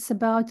think it's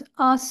about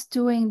us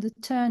doing the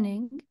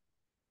turning,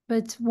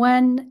 but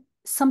when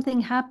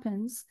something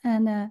happens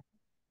and a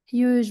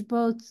huge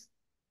boat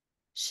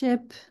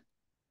ship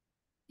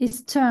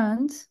is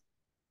turned,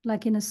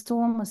 like in a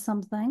storm or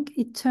something,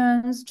 it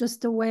turns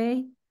just the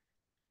way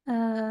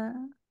uh,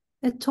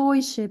 a toy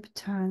ship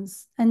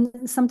turns.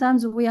 And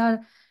sometimes we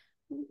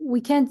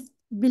can't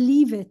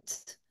believe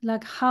it.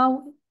 Like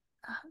how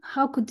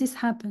could this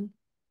happen?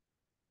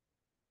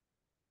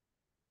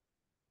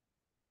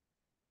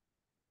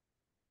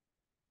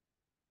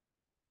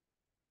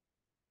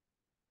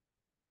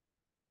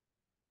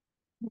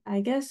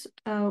 I guess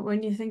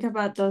when you think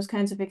about those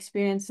kinds of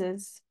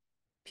experiences,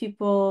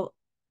 people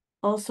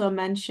also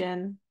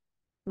mention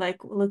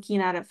like looking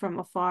at it from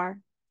afar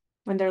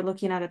when they're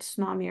looking at a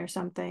tsunami or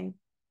something.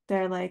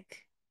 They're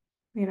like,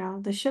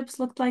 the ships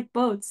looked like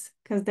boats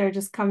because they're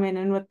just coming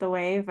in with the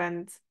wave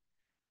and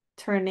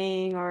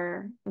turning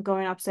or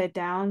going upside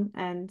down.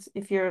 And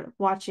if you're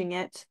watching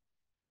it,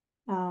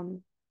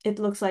 it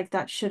looks like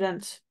that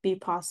shouldn't be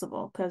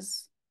possible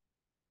because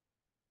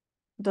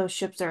those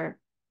ships are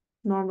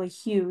normally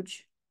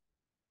huge.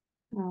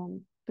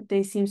 But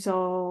they seem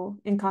so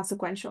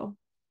inconsequential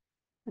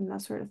in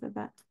that sort of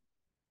event.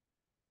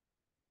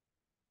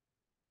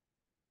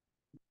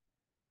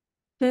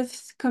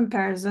 Fifth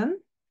comparison.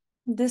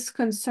 This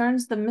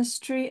concerns the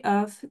mystery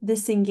of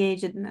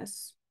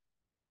disengagedness.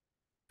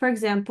 For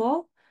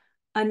example,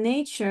 a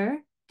nature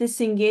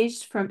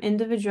disengaged from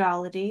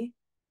individuality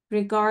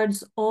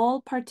regards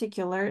all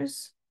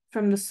particulars,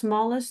 from the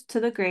smallest to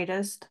the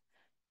greatest,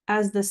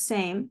 as the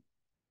same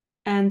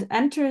and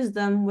enters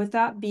them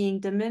without being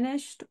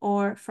diminished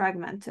or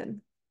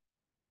fragmented.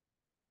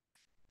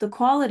 The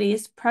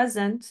qualities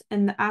present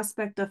in the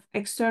aspect of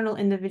external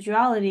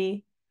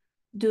individuality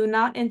do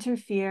not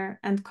interfere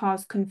and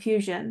cause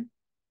confusion.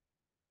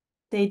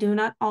 They do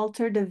not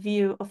alter the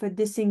view of a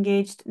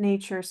disengaged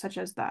nature such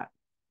as that.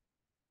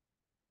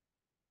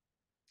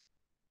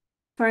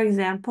 For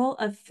example,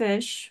 a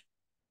fish,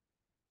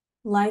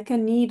 like a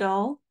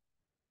needle,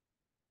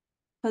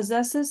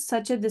 possesses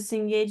such a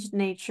disengaged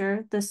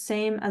nature the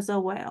same as a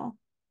whale.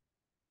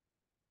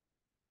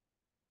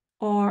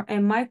 Or a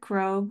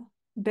microbe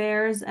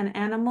bears an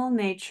animal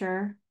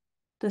nature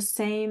the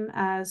same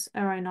as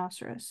a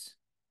rhinoceros.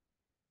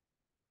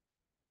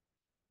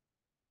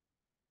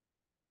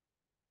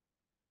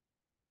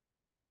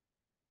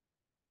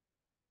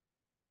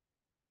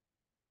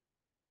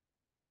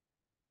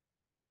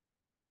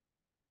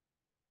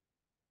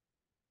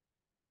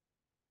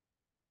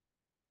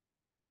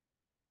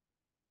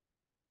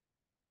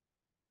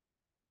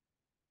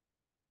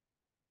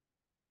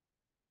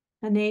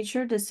 A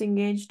nature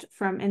disengaged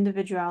from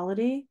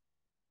individuality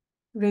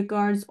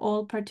regards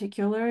all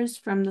particulars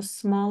from the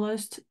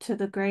smallest to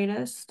the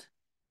greatest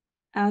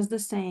as the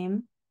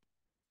same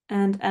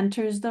and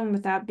enters them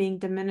without being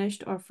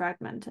diminished or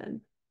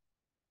fragmented.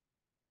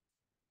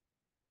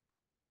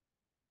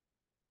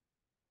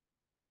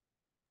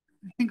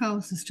 I think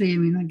our sister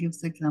Yamina gives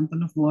the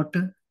example of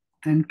water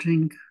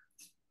entering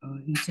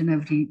each and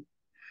every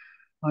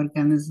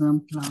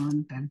organism,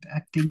 plant, and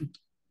acting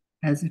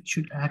as it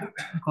should act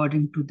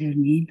according to their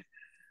need.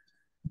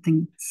 I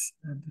think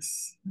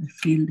this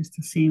field is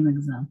the same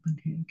example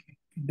here.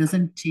 It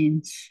doesn't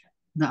change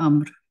the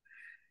amr.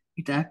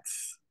 It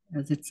acts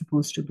as it's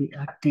supposed to be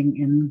acting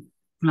in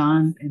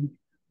plant, in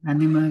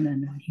animal,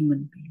 and a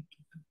human being.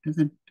 It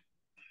doesn't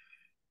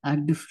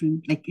act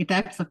different. Like it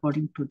acts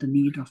according to the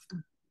need of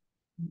the.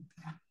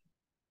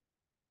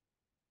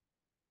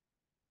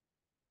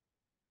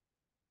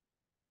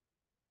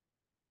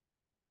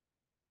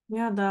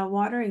 Yeah, the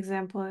water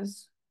example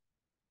is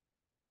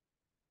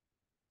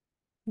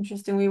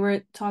interesting. We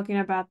were talking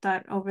about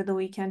that over the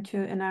weekend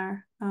too in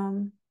our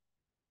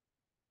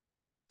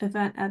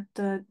event at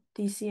the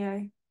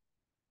DCA.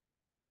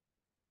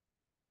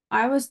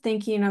 I was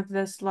thinking of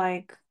this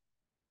like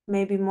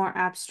maybe more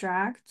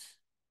abstract,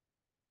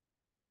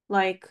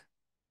 like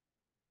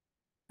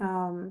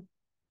the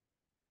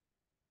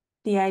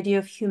idea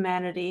of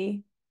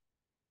humanity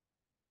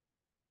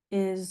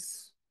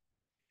is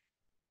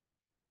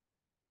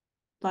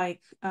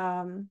like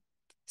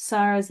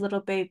Sarah's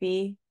little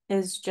baby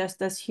is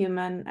just as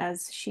human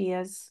as she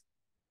is,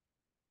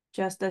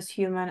 just as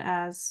human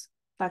as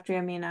Dr.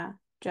 Yamina,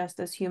 just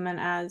as human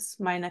as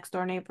my next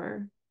door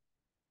neighbor.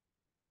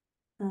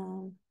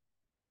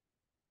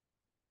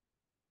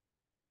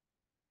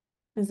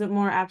 Is it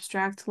more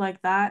abstract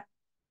like that?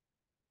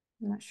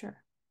 I'm not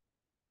sure.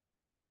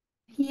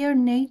 Here,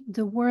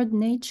 the word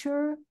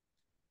nature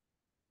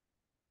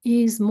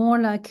is more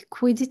like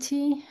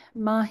quiddity,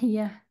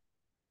 mahia.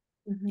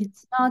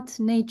 It's not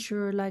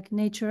nature like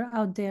nature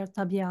out there,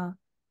 tabia.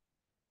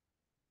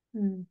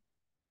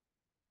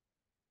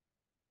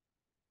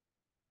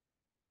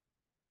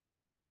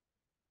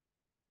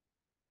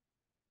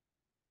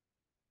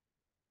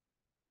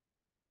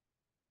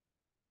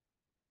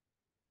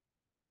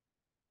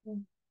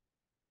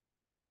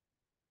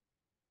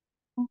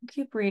 I'll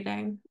keep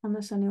reading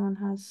unless anyone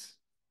has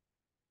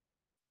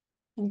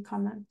any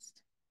comments.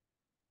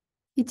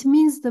 It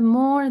means the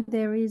more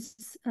there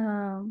is,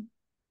 how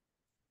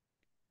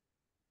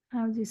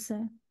do you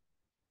say?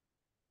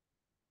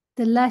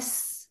 The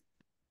less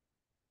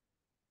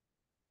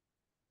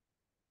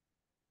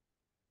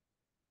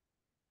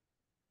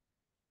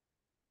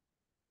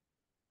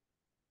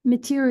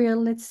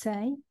material, let's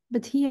say,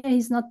 but here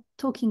he's not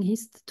talking,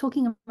 he's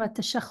talking about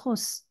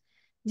tashakhus,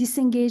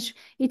 disengage.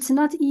 It's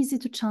not easy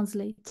to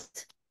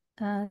translate,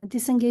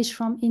 disengage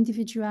from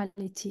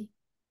individuality.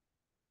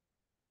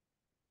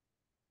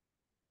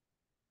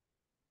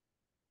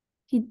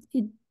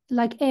 It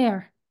like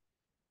air.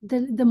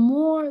 The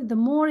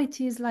more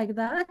it is like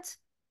that,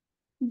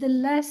 the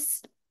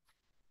less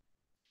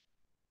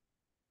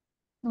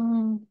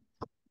the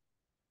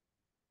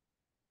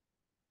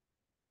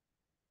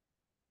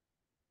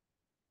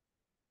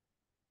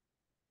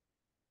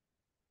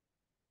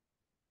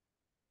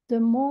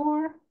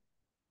more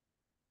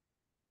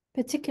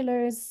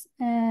particulars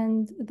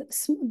and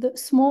the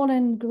small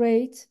and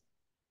great,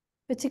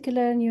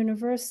 particular and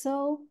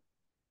universal,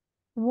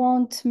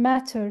 won't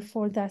matter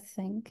for that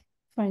thing.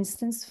 For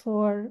instance,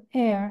 for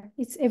air,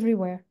 it's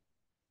everywhere.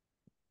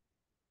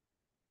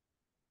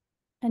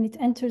 And it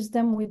enters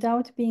them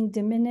without being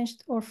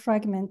diminished or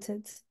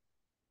fragmented.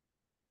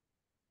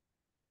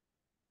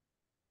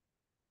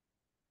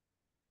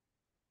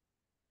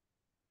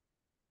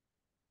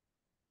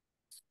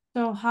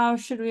 So how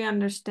should we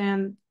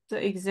understand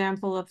the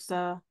example of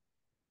the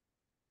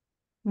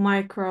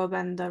microbe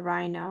and the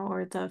rhino,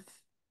 or the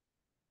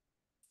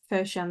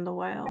fish and the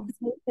whale?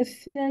 A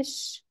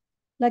fish,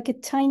 like a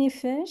tiny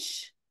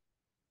fish,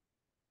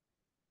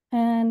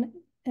 and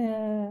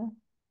a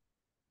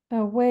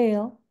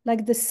whale,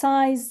 like the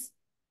size,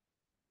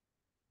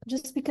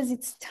 just because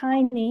it's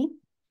tiny,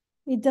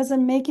 it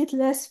doesn't make it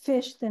less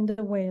fish than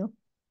the whale.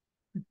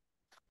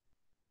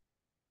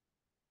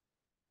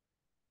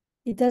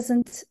 It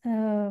doesn't,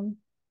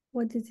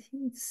 what did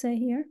he say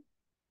here?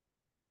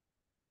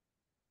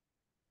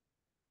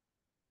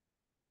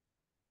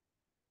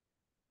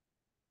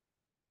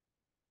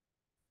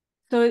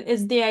 So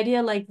is the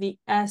idea like the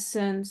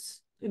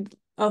essence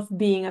of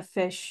being a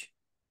fish,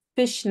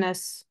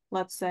 fishness,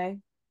 let's say,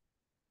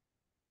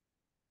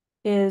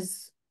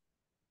 is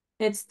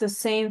it's the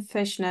same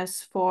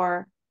fishness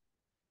for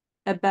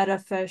a betta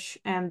fish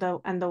and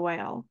the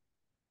whale.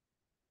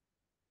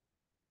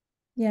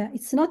 Yeah,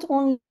 it's not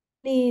only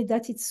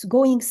that it's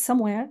going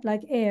somewhere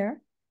like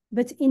air,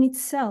 but in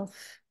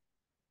itself,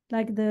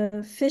 like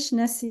the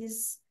fishness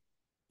is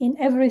in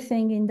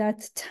everything in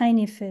that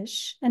tiny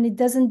fish, and it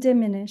doesn't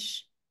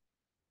diminish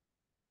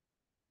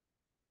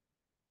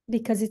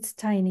because it's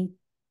tiny.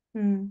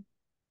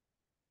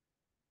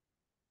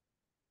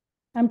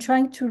 I'm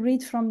trying to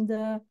read from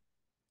the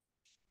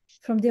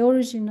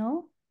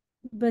original,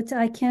 but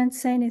I can't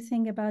say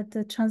anything about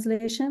the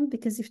translation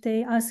because if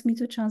they ask me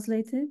to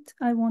translate it,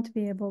 I won't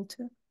be able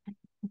to.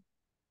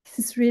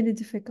 It's really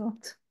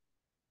difficult.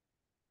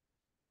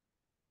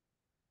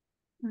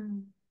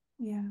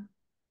 Yeah.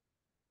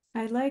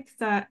 I like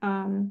that.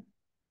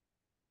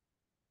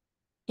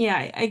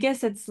 Yeah, I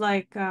guess it's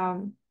like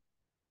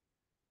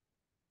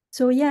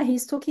So yeah,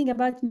 he's talking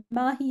about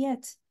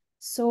mahiyat.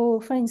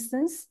 So for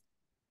instance,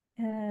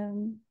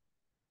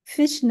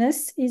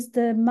 fishness is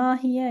the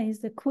mahiye, is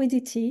the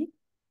quiddity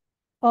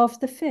of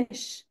the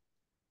fish.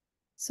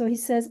 So he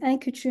says en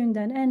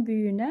küçüğünden en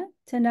büyüğüne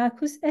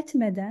tenakuz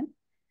etmeden,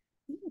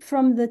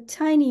 from the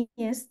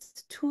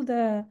tiniest to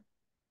the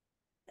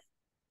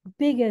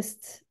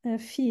biggest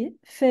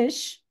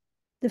fish,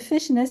 the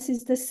fishness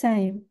is the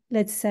same.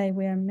 Let's say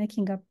we are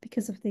making up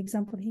because of the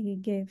example he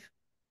gave.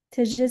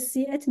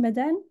 Tecelli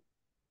etmeden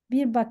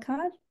bir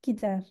bakar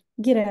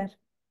girer.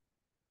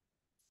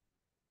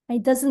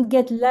 It doesn't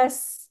get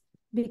less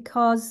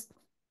because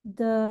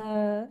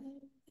the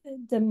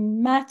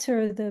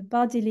matter, the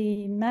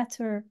bodily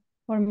matter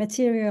or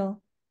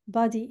material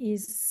body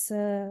is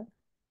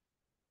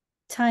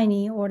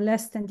tiny or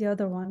less than the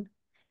other one.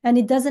 And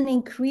it doesn't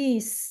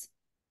increase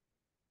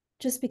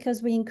just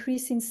because we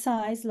increase in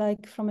size,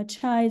 like from a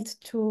child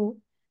to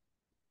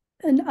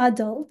an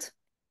adult.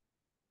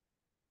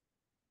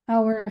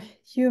 Our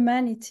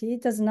humanity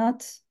does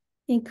not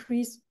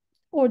increase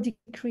or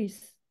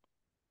decrease.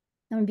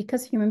 And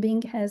because human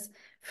being has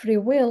free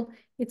will,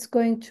 it's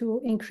going to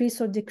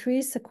increase or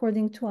decrease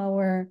according to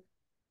our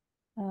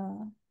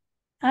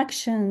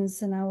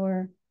actions and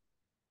our,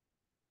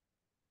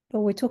 but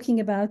we're talking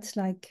about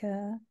like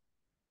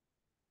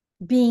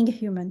being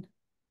human.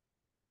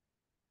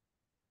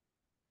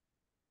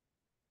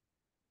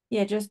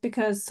 yeah, just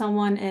because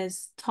someone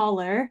is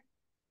taller,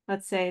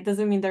 let's say, it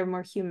doesn't mean they're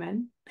more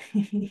human.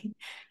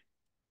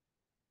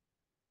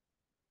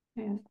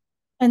 Yeah.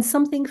 And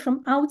something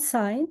from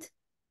outside,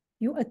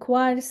 you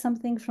acquire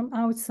something from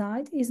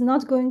outside,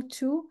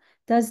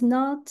 does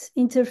not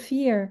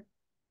interfere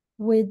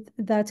with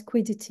that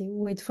quiddity,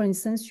 with, for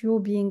instance, you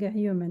being a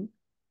human.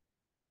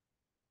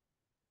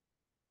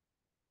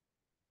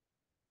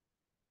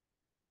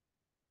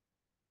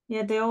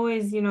 Yeah, they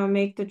always,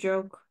 make the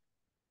joke.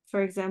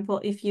 For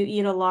example, if you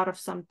eat a lot of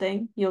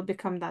something, you'll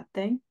become that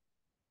thing.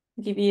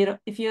 Like if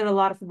you eat a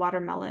lot of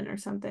watermelon or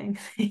something,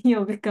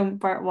 you'll become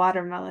part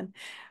watermelon.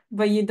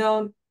 But you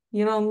don't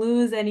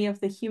lose any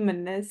of the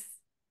humanness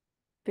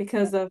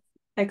because of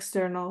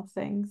external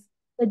things.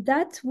 But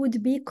that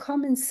would be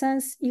common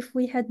sense if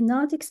we had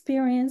not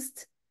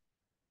experienced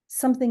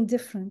something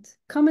different.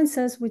 Common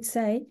sense would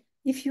say,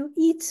 if you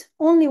eat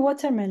only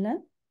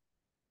watermelon,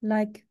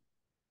 like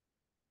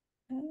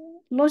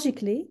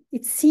logically,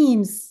 it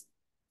seems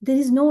there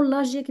is no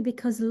logic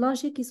because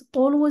logic is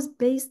always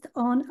based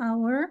on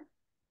our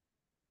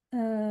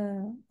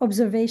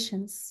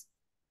observations.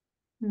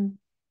 And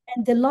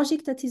the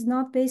logic that is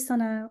not based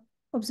on a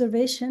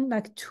observation,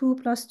 like 2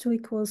 + 2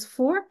 =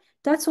 4,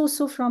 that's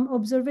also from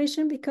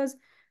observation because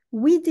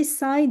we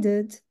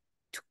decided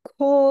to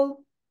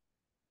call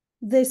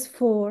this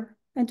 4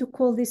 and to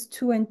call this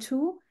 2 and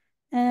 2.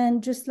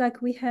 And just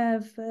like we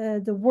have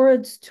the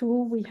words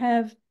 2, we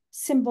have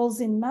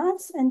symbols in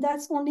maths, and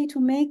that's only to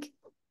make,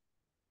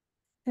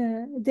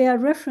 they are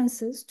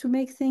references to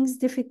make things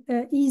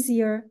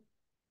easier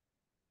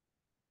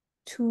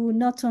to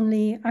not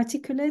only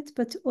articulate,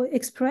 but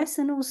express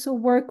and also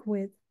work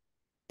with.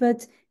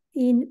 But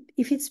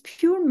if it's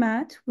pure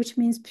math, which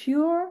means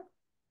pure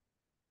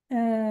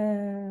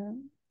a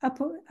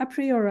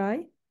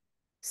priori,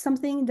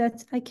 something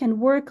that I can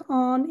work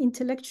on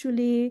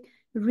intellectually,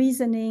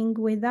 reasoning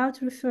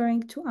without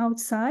referring to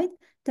outside,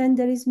 then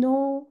there is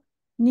no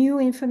new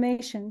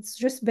information. It's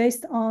just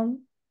based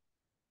on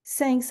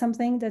saying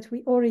something that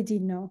we already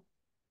know.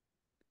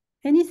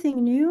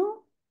 Anything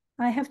new,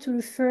 I have to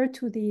refer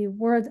to the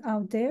word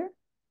out there.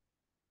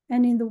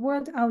 And in the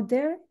world out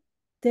there,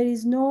 there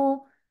is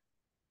no,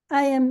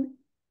 I am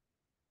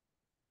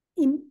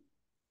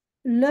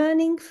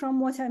learning from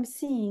what I'm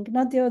seeing,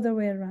 not the other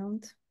way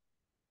around.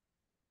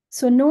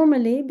 So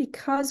normally,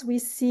 because we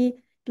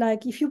see,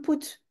 like if you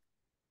put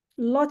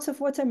lots of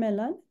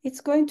watermelon,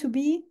 it's going to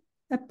be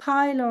a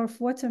pile of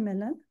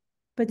watermelon,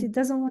 but it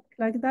doesn't work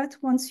like that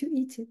once you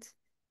eat it.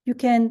 You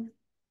can,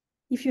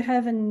 if you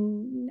have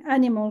an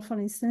animal, for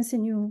instance,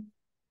 and you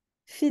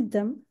feed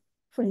them,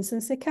 for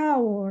instance, a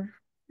cow or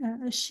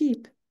a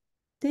sheep,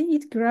 they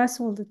eat grass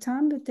all the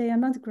time, but they are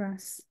not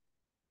grass.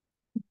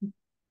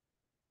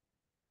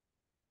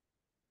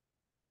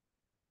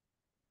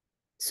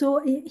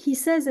 So he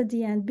says at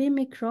the end, bir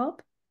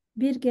mikrop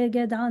bir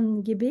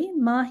gergedan gibi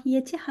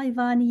mahiyeti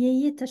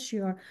hayvaniyeyi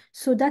taşıyor.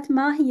 So that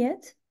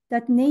mahiyet,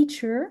 that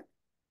nature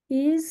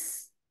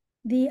is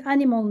the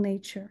animal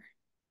nature,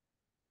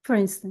 for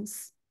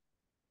instance,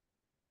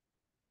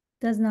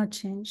 does not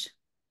change.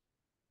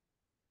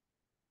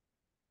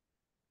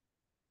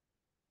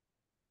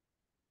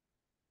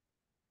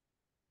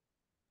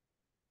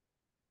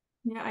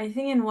 Yeah, I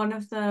think in one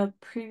of the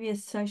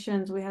previous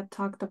sessions we had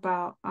talked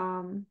about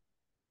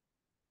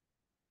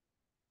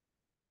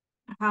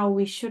how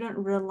we shouldn't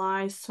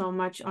rely so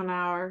much on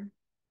our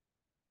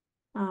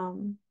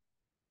um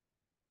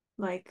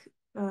like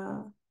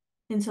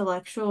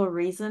intellectual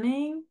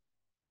reasoning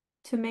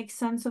to make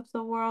sense of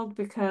the world,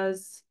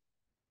 because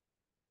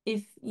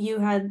if you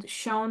had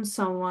shown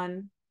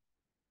someone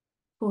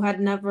who had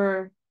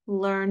never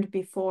learned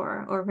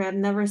before or who had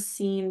never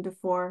seen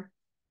before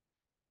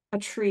a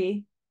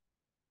tree,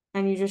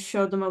 and you just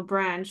showed them a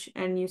branch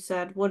and you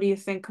said, "What do you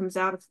think comes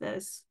out of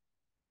this?"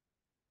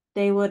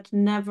 They would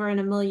never in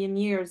a million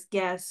years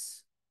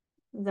guess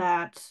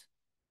that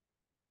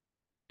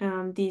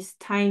these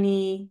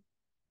tiny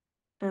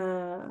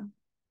uh,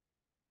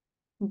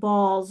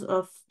 balls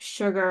of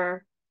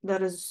sugar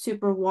that is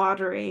super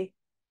watery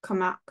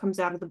comes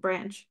out of the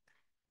branch.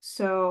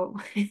 So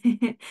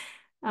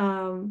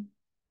um,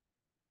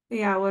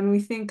 yeah, when we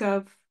think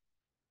of,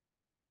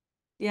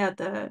 yeah,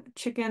 the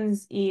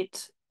chickens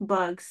eat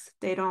bugs,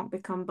 they don't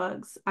become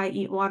bugs. I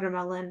eat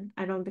watermelon,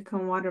 I don't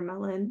become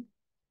watermelon.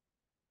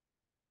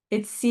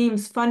 It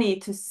seems funny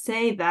to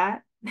say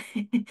that,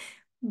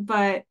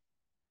 but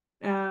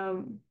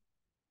um,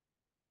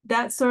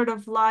 that sort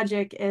of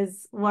logic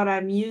is what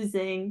I'm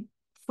using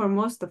for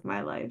most of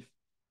my life.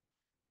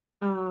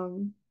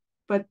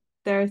 But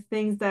there are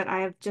things that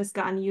I have just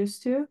gotten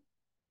used to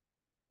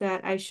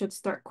that I should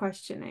start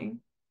questioning.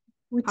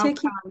 We How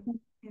take come?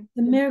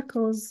 the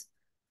miracles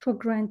for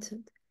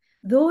granted.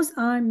 Those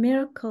are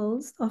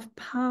miracles of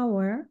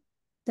power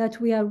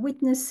that we are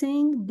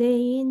witnessing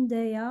day in,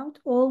 day out,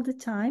 all the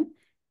time.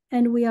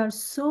 And we are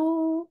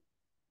so,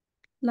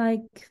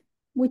 like,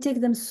 we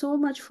take them so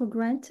much for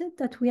granted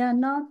that we are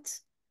not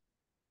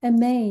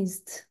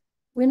amazed.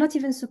 We're not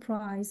even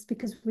surprised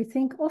because we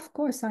think, of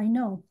course, I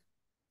know.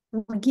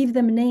 We give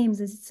them names,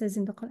 as it says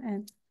in the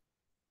Quran.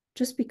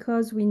 Just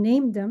because we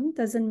name them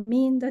doesn't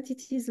mean that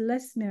it is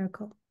less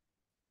miracle.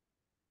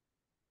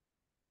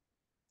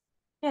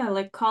 Yeah,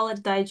 like call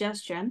it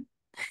digestion,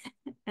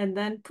 and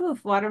then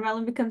poof,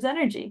 watermelon becomes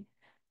energy.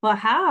 Well,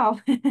 how?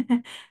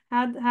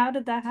 How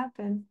did that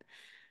happen?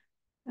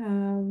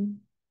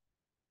 Um,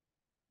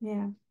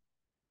 yeah.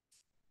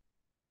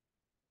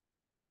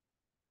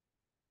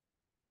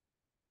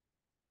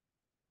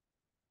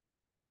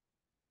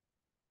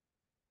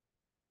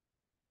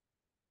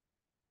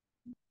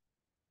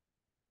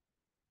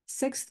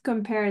 Sixth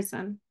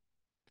comparison.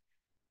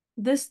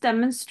 This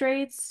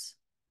demonstrates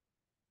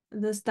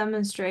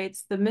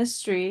the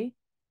mystery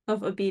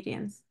of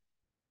obedience.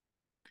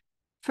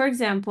 For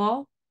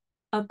example,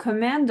 a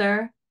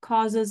commander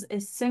causes a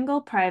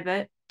single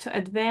private to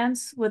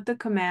advance with the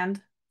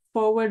command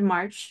forward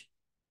march,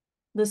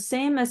 the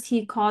same as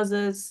he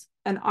causes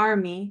an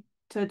army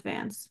to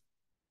advance.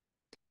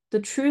 The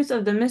truth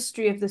of the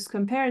mystery of this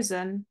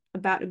comparison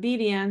about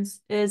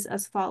obedience is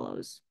as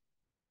follows.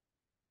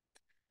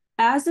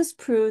 As is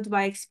proved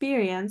by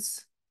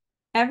experience,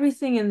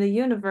 everything in the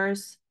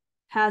universe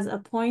has a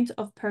point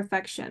of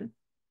perfection,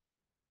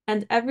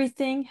 and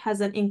everything has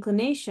an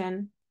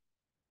inclination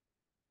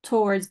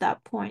towards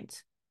that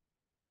point.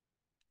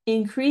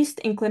 Increased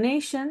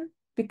inclination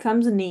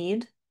becomes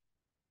need.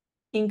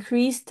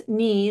 Increased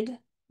need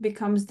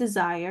becomes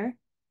desire.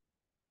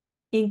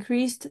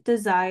 Increased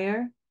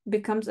desire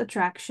becomes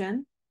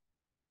attraction.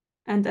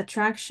 And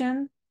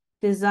attraction,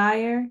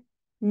 desire,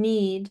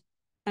 need,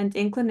 and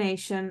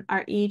inclination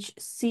are each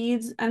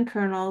seeds and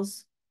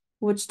kernels,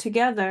 which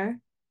together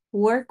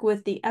work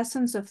with the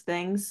essence of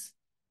things,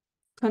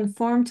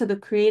 conform to the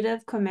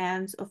creative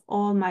commands of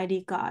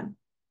Almighty God.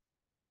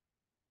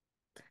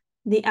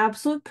 The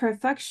absolute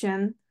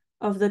perfection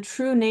of the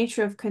true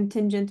nature of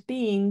contingent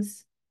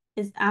beings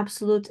is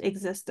absolute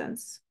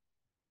existence.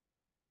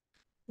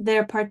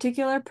 Their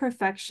particular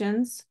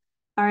perfections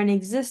are an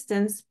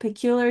existence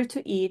peculiar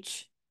to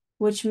each,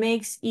 which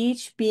makes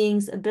each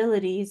being's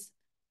abilities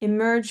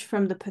emerge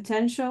from the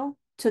potential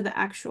to the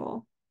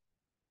actual.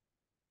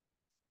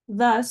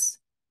 Thus,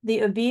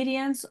 the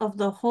obedience of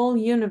the whole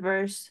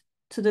universe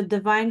to the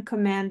divine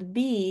command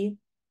be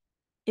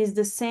is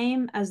the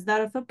same as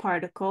that of a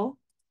particle,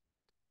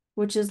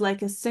 which is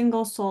like a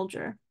single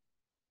soldier,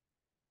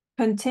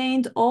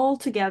 contained all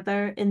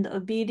together in the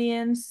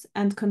obedience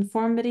and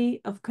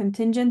conformity of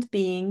contingent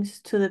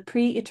beings to the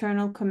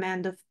pre-eternal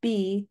command of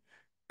be,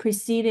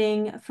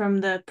 proceeding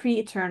from the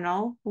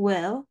pre-eternal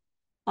will,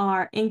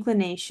 are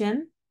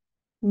inclination,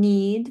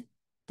 need,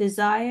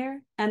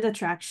 desire, and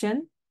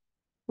attraction,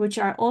 which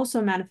are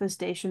also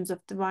manifestations of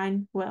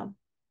divine will.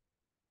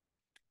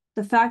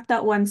 The fact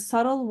that when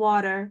subtle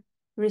water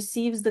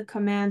receives the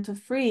command to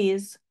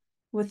freeze,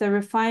 with a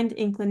refined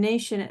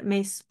inclination it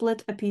may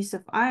split a piece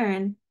of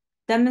iron,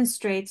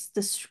 demonstrates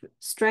the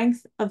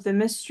strength of the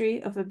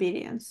mystery of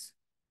obedience.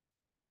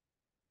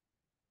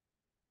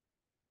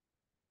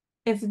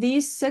 If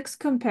these 6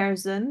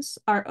 comparisons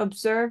are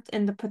observed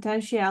in the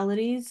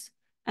potentialities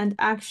and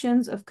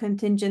actions of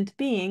contingent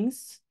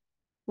beings,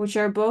 which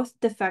are both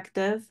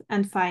defective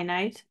and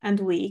finite and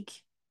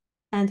weak,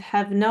 and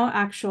have no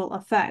actual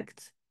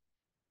effect,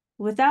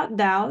 Without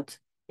doubt,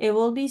 it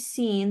will be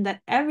seen that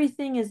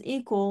everything is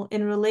equal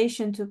in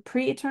relation to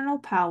pre-eternal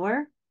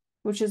power,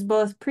 which is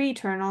both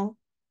pre-eternal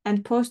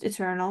and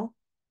post-eternal,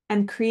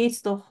 and creates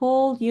the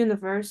whole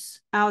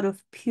universe out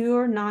of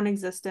pure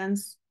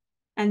non-existence,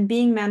 and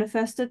being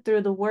manifested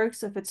through the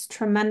works of its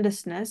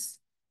tremendousness,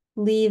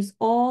 leaves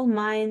all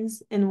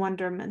minds in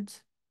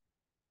wonderment.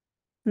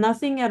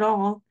 Nothing at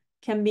all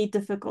can be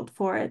difficult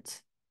for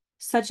it.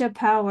 Such a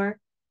power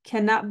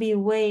cannot be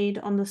weighed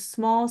on the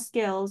small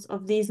scales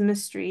of these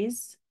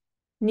mysteries,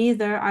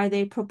 neither are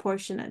they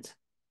proportionate.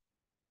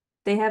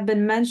 They have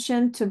been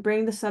mentioned to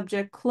bring the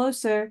subject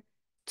closer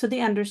to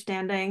the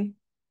understanding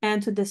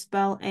and to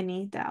dispel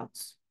any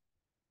doubts.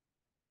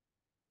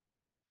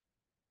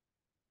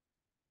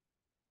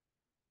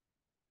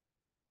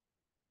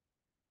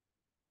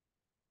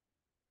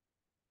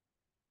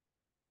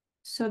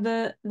 So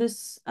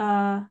this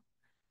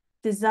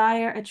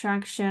desire,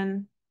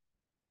 attraction,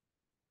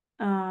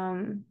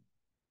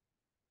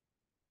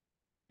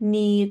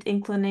 need,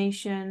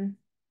 inclination,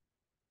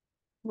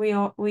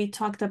 we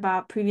talked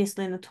about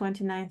previously in the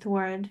 29th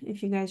word,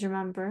 if you guys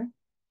remember.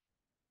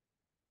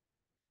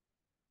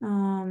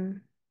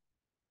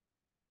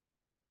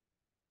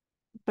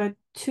 But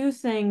two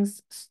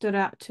things stood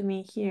out to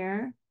me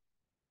here.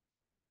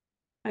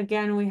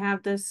 Again, we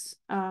have this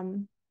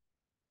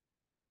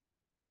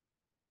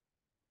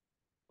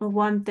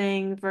one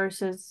thing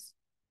versus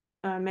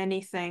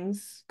many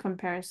things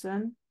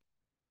comparison.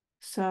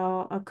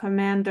 So a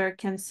commander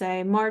can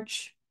say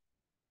march,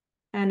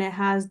 and it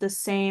has the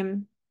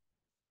same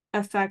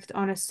effect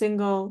on a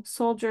single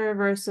soldier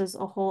versus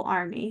a whole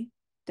army.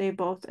 They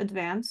both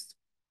advanced.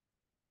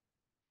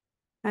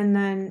 And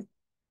then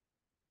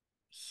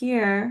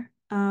here,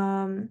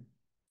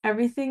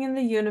 everything in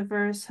the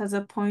universe has a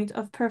point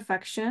of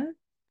perfection,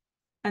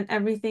 and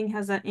everything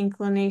has an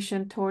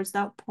inclination towards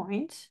that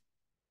point.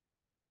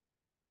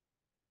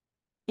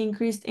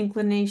 Increased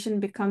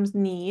inclination becomes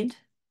need.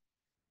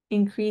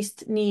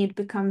 Increased need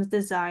becomes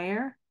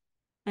desire,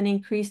 and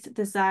increased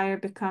desire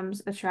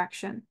becomes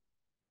attraction.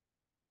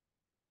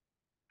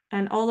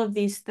 And all of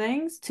these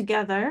things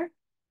together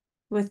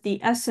with the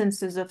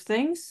essences of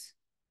things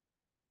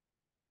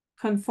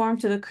conform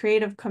to the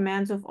creative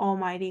commands of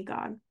Almighty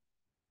God.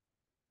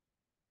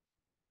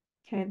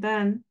 Okay,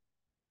 then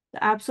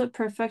the absolute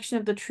perfection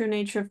of the true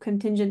nature of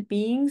contingent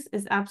beings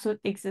is absolute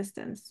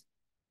existence.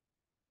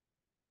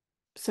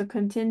 So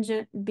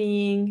contingent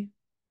being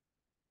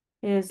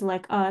is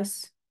like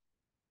us.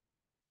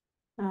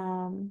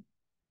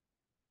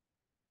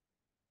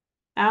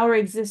 Our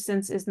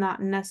existence is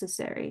not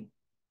necessary,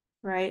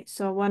 right?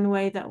 So one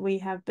way that we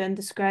have been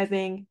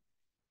describing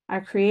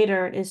our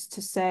creator is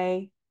to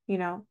say, you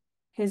know,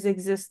 his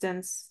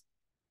existence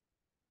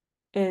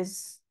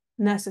is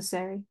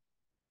necessary.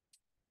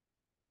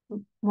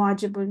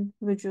 Wajibul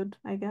wujud,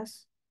 I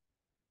guess.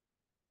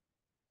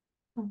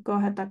 Oh, go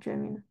ahead, Dr.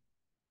 Amina.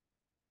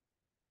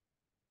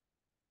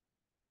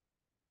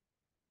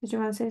 Did you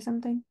want to say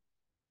something?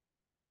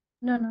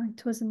 No,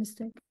 it was a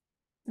mistake.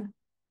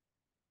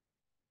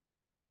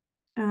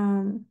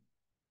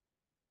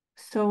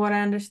 So what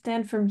I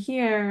understand from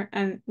here,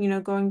 and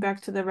going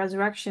back to the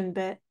resurrection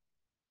bit,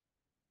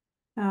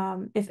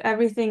 if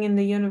everything in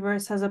the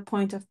universe has a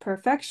point of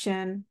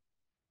perfection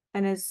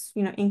and is,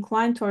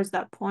 inclined towards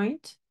that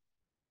point,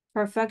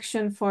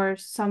 perfection for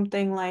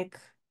something like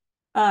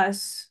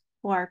us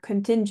who are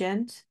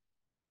contingent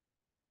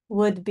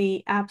would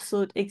be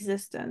absolute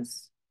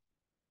existence.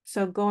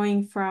 So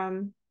going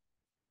from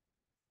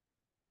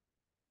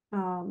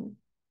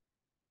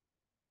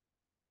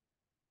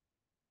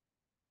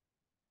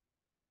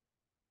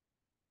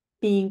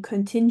being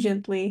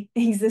contingently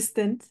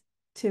existent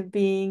to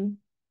being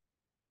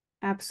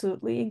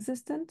absolutely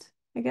existent,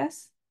 I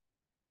guess.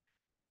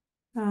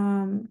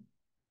 And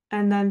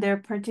then their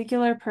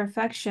particular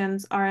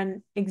perfections are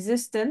an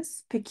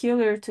existence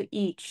peculiar to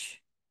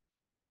each,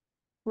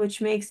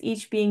 which makes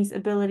each being's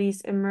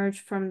abilities emerge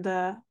from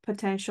the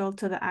potential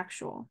to the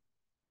actual.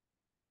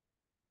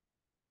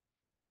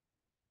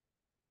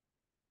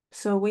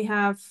 So we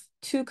have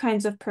two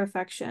kinds of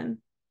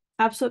perfection: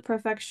 absolute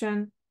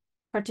perfection,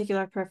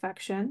 particular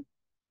perfection.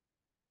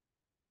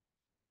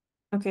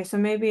 Okay, so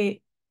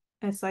maybe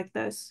it's like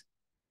this.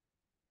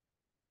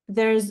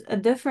 There's a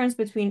difference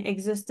between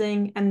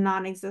existing and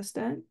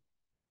non-existent.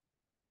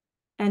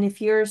 And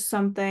if you're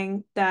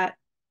something that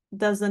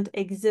doesn't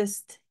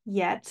exist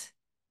yet,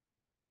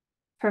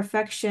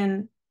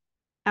 perfection,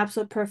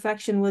 absolute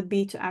perfection would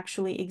be to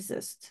actually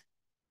exist.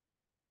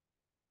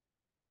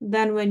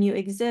 Then when you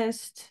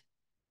exist,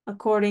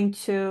 according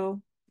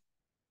to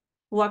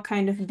what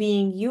kind of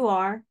being you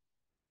are,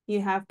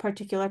 you have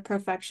particular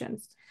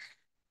perfections.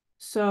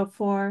 So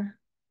for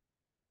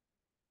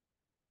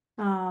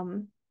a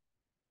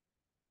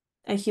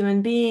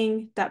human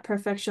being, that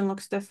perfection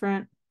looks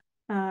different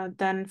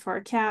than for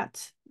a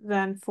cat,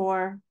 than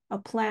for a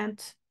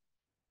plant.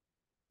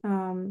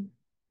 And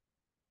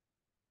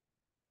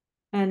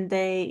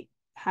they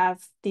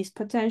have these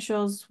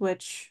potentials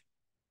which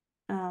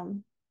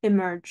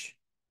emerge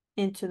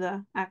into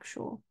the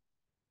actual.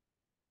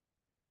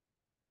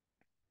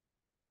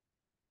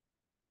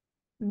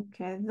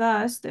 Okay,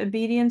 thus the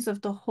obedience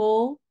of the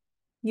whole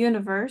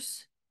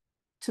universe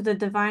to the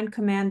divine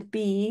command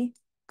be,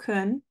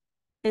 kun,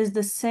 is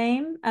the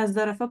same as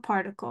that of a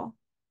particle,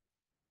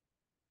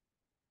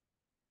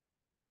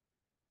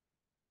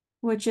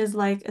 which is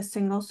like a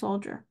single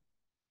soldier.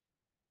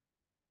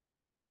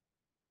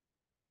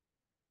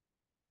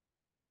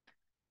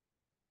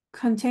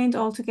 Contained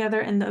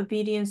altogether in the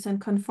obedience and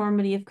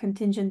conformity of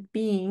contingent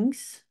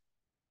beings,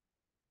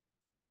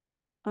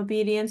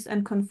 obedience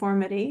and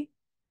conformity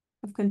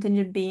of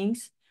contingent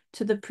beings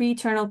to the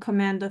pre-eternal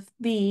command of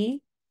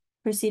be,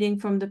 proceeding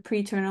from the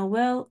pre-eternal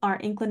will, are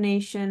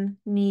inclination,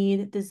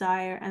 need,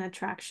 desire, and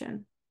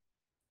attraction,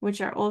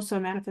 which are also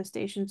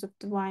manifestations of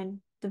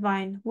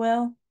divine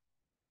will.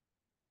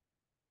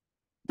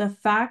 The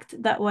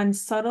fact that when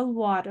subtle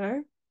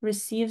water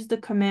receives the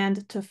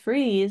command to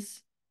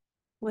freeze,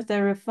 with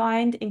a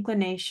refined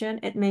inclination,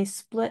 it may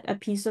split a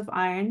piece of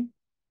iron,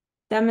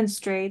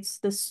 demonstrates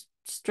the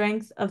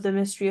strength of the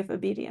mystery of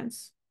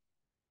obedience.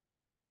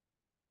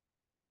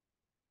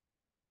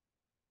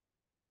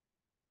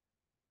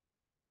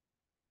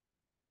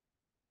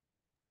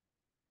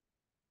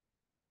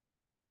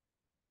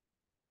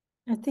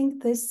 I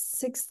think this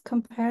sixth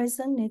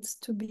comparison needs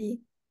to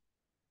be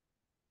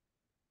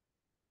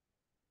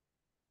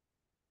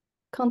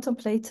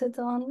contemplated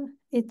on.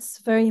 It's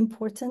very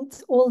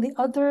important. All the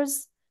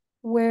others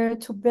were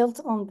to build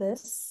on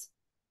this,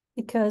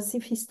 because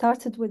if he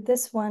started with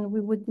this one, we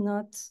would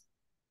not.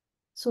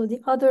 So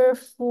the other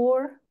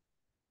four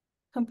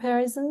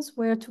comparisons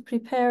were to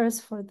prepare us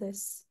for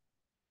this.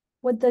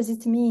 What does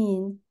it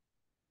mean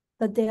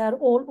that they are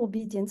all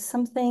obedient?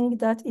 Something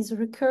that is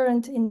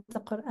recurrent in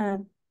the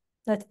Quran,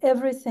 that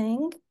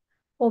everything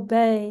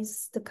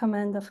obeys the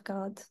command of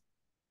God.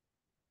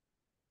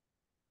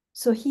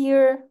 So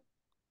here,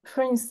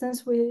 for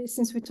instance,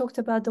 since we talked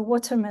about the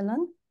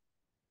watermelon,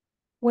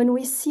 when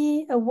we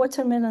see a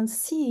watermelon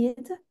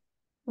seed,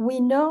 we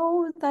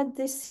know that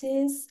this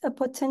is a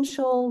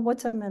potential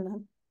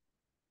watermelon.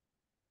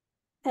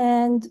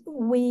 And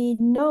we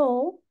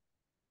know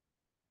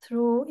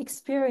through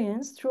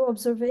experience, through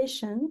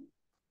observation,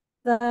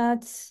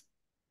 that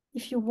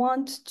if you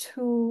want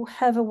to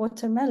have a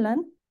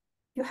watermelon,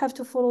 you have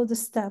to follow the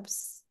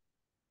steps.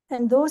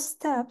 And those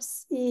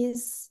steps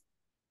is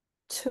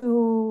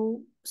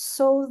to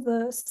sow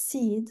the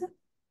seed,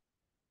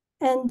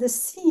 and the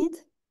seed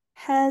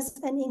has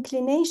an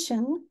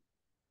inclination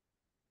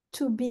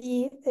to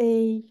be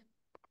a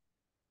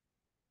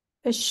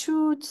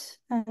shoot,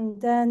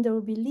 and then there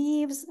will be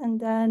leaves, and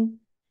then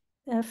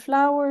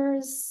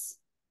flowers.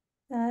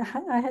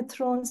 I had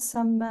thrown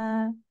some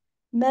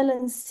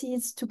melon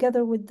seeds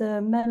together with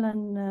the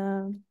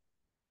melon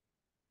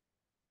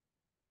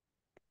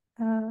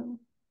how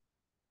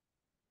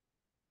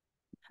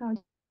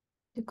do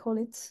you call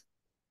it?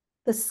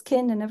 The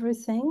skin and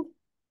everything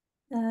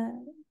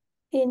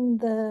in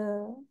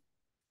the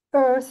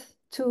earth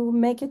to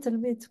make it a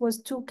little bit,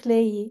 was too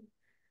clayey.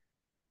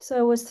 So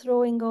I was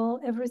throwing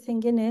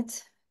everything in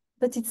it,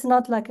 but it's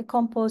not like a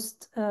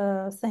compost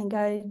thing.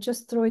 I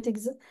just throw it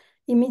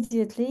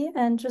immediately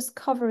and just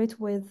cover it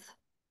with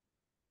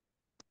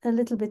a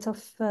little bit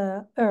of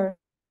earth.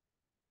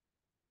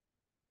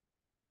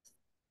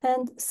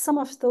 And some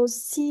of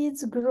those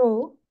seeds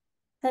grow,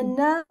 and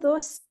now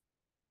those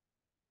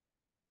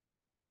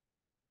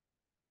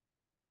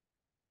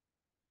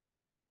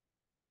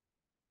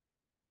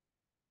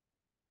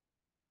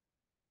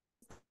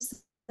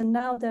and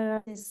now there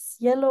are these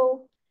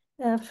yellow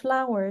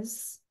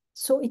flowers.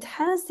 So it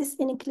has this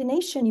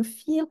inclination. You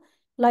feel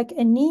like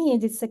a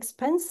need. It's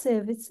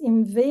expensive. It's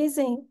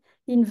invading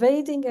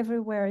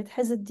everywhere. It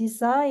has a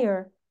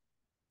desire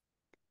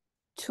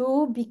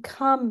to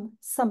become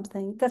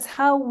something. That's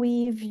how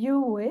we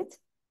view it.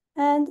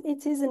 And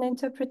it is an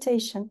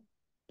interpretation.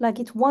 Like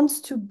it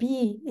wants to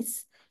be.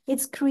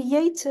 It's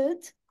created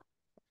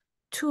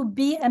to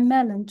be a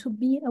melon, to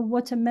be a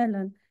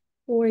watermelon,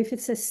 or if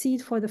it's a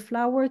seed for the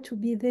flower, to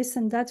be this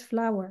and that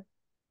flower.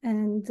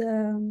 And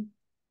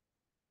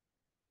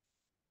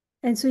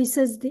so he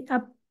says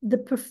the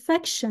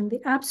perfection,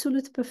 the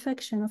absolute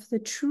perfection of the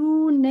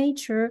true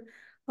nature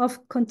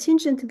of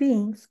contingent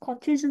beings.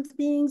 Contingent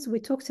beings, we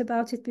talked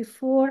about it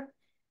before.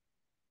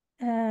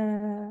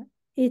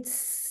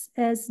 It's,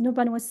 as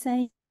Nuban was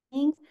saying,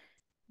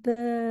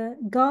 the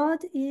God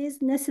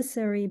is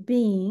necessary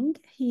being.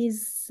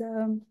 His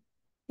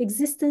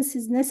existence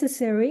is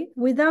necessary.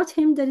 Without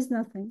him, there is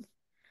nothing.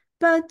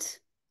 But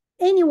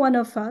any one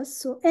of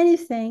us, or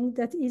anything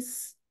that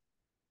is,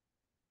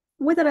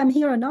 whether I'm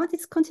here or not,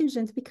 it's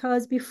contingent,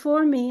 because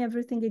before me,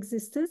 everything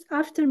existed.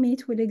 After me,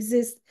 it will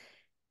exist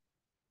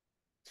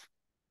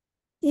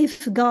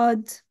if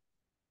God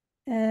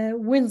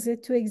wills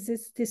it to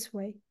exist this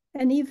way.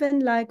 And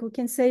even like we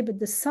can say, but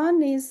the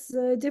sun is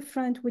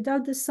different.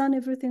 Without the sun,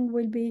 everything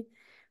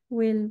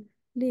will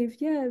live.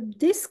 Yeah,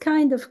 this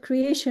kind of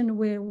creation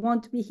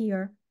won't be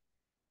here.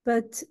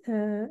 But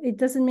it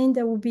doesn't mean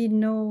there will be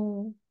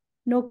no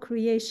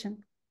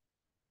creation.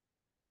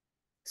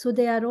 So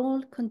they are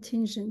all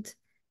contingent.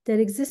 Their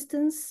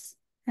existence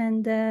and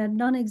their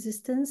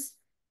non-existence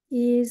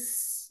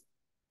is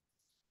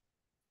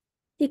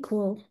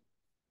equal.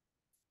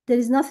 There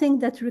is nothing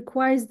that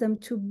requires them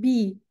to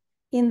be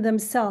in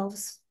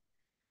themselves.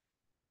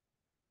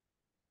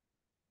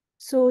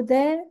 So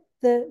there,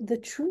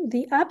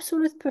 the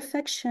absolute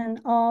perfection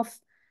of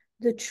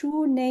the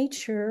true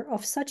nature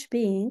of such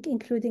being,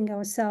 including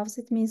ourselves,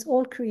 it means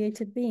all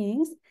created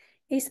beings,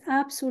 is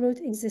absolute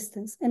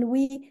existence. And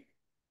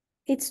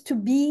it's to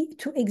be,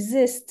 to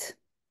exist.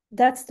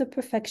 That's the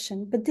perfection.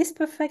 But this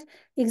perfect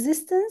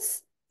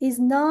existence is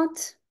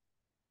not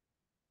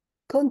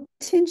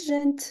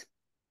contingent,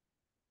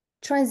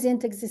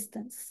 transient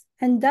existence.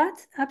 And that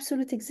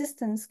absolute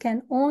existence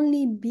can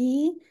only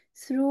be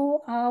through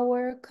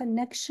our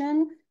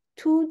connection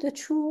to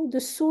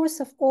the source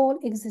of all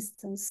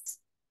existence.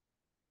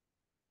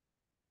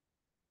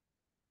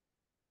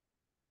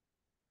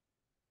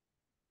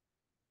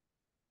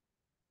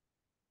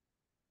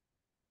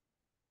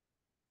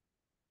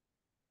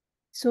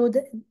 So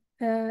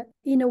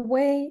in a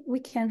way, we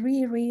can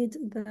reread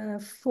the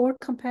 4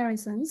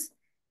 comparisons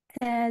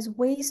as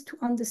ways to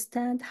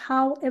understand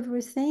how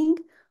everything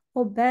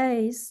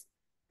obeys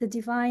the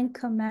divine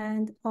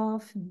command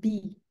of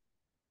be.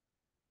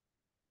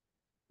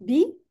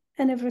 Be,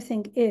 and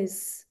everything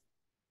is.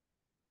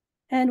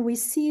 And we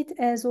see it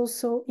as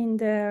also in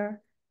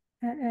there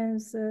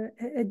as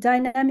a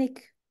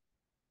dynamic,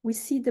 we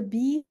see the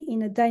be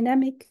in a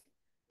dynamic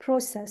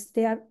process.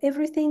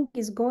 Everything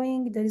is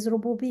going, there is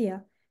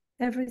rububiyah.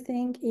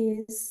 Everything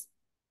is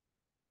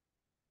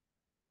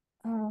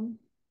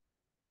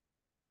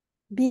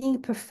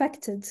being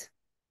perfected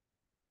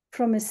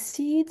from a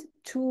seed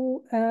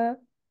to a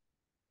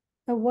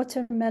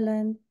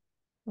watermelon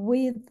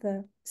with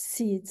the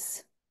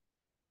seeds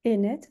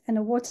in it, and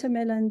a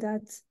watermelon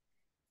that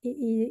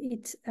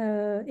it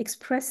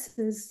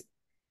expresses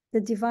the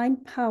divine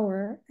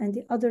power and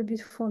the other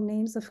beautiful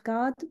names of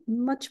God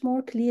much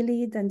more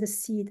clearly than the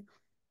seed.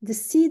 The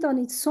seed on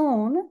its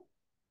own,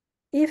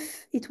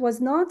 if it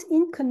was not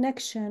in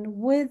connection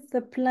with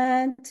the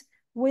plant,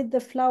 with the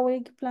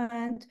flowering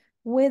plant,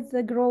 with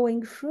the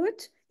growing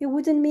fruit, it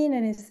wouldn't mean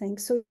anything.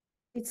 So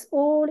it's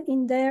all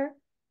in there,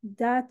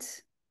 that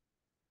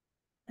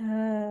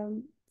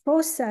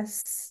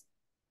process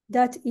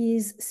that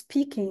is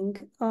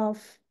speaking of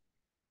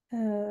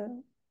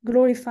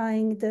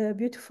glorifying the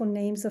beautiful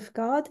names of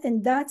God.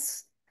 And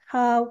that's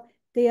how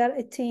they are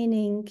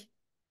attaining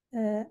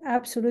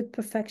absolute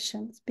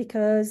perfection.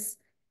 Because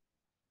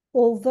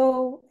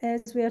although,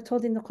 as we are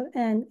told in the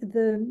Quran,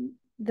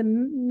 the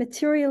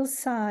material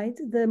side,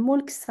 the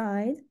mulk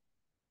side,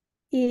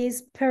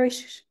 is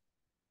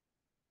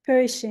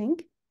perishing,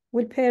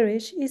 will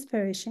perish, is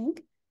perishing.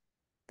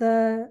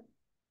 The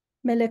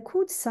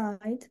Malakut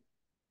side,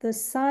 the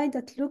side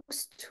that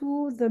looks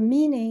to the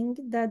meaning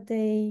that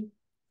they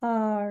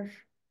are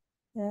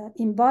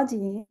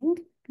embodying,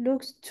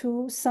 looks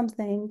to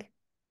something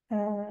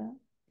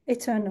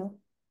eternal.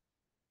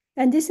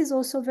 And this is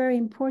also very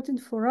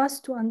important for us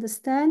to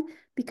understand,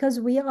 because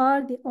we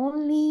are the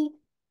only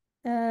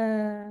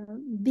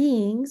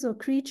beings or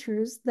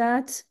creatures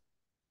that,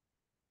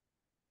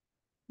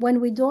 when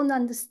we don't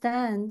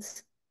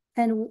understand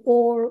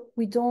or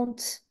we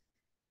don't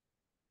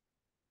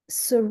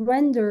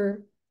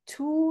surrender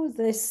to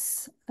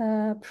this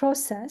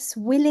process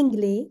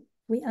willingly,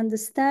 we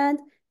understand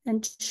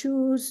and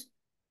choose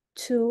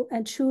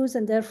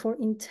and therefore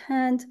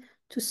intend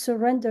to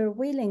surrender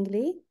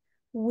willingly,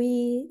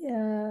 we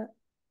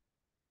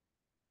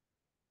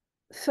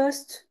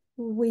first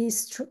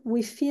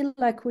we feel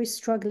like we're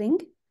struggling.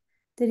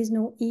 There is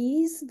no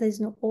ease, there is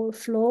no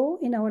flow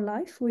in our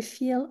life. We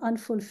feel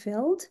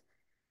unfulfilled.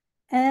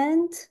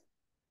 And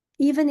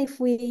even if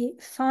we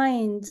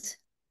find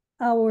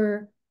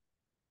our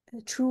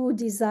true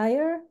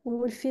desire, we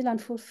will feel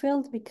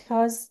unfulfilled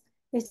because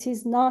it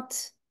is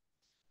not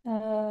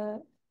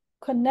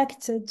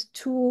connected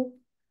to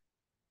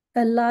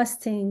a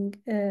lasting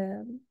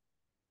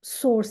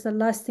source, a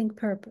lasting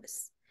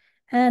purpose.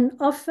 And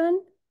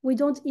often we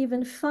don't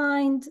even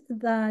find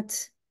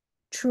that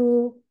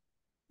true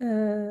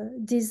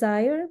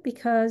desire,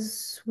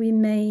 because we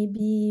may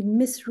be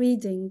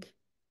misreading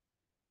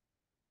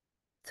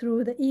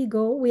through the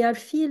ego. We are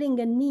feeling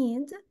a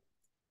need,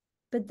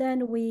 but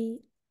then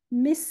we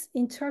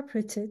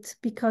misinterpret it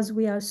because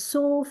we are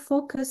so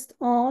focused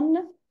on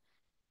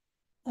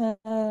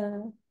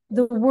the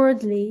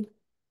worldly.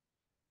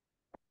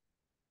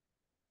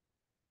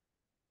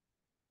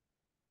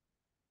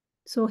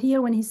 So here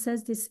when he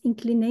says this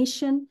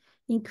inclination,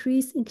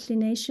 increased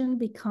inclination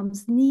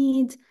becomes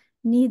need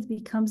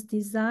becomes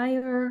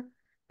desire,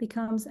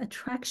 becomes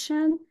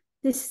attraction.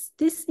 This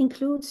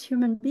includes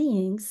human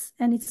beings,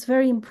 and it's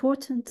very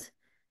important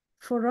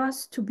for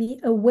us to be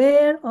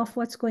aware of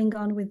what's going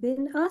on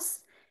within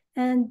us,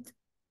 and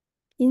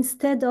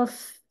instead of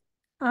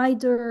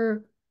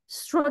either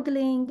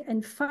struggling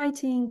and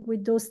fighting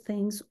with those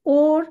things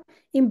or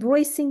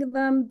embracing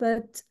them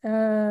but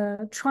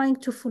trying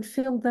to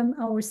fulfill them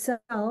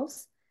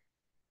ourselves,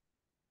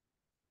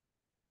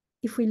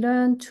 if we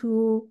learn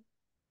to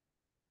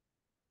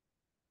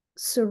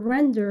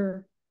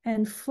surrender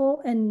and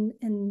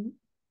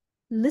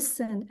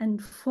listen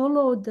and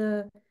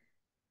follow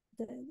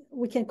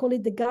we can call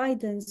it the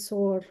guidance,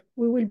 or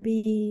we will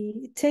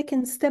be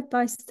taken step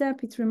by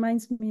step. It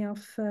reminds me of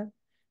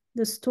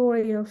the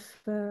story of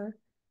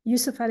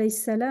Yusuf alayhi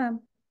salam,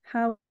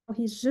 how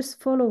he's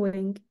just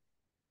following.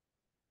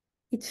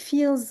 It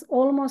feels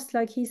almost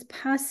like he's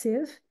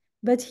passive,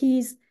 but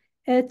he's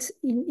at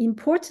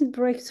important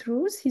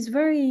breakthroughs. He's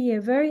very,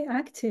 very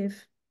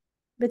active,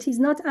 but he's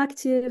not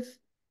active.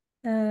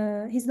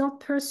 He's not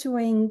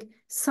pursuing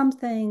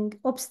something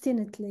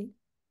obstinately.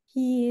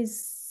 He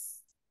is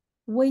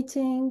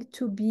waiting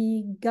to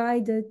be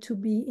guided, to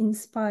be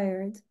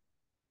inspired.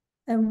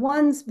 And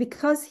once,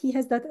 because he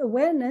has that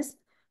awareness,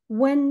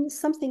 when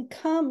something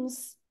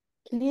comes,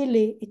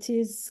 clearly it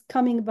is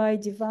coming by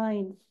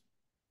divine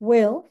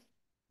will,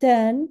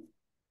 then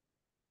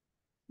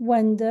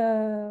when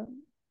the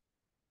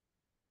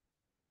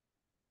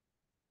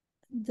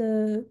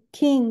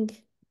king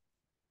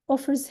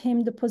offers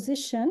him the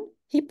position,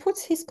 he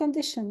puts his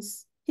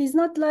conditions. He's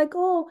not like,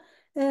 oh,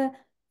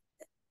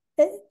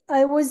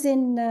 I was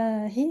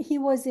in, he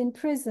was in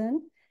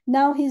prison.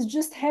 Now he's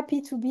just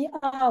happy to be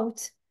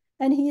out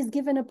and he is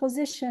given a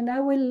position.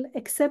 I will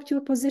accept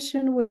your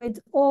position with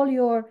all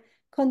your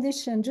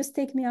conditions. Just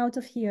take me out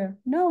of here.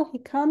 No, he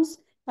comes,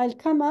 I'll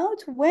come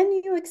out when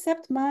you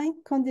accept my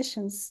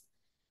conditions,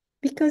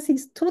 because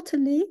he's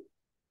totally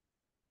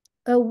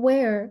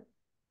aware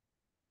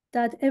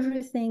that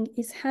everything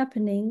is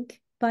happening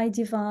by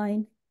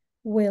divine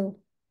will.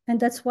 And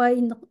that's why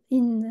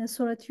in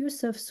Surah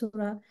Yusuf,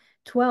 Surah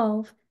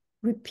 12,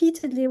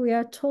 repeatedly we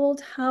are told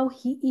how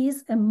he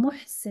is a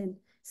muhsin,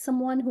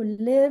 someone who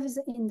lives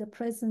in the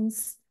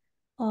presence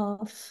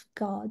of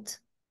God,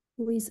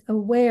 who is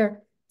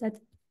aware that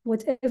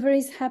whatever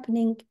is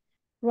happening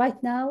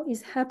right now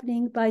is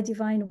happening by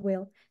divine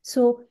will.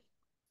 So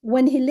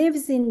when he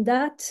lives in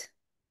that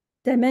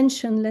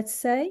dimension, let's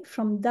say,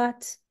 from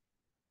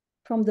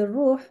the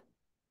ruh,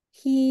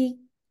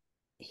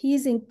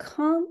 he's in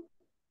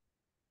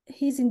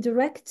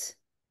direct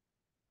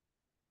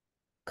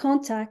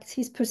contact.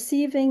 He's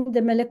perceiving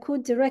the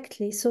malakut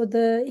directly. So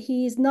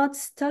he is not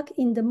stuck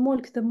in the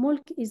mulk. The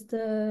mulk is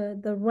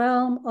the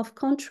realm of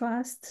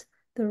contrast,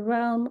 the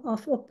realm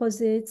of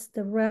opposites,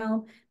 the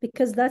realm,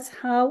 because that's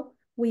how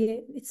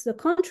it's the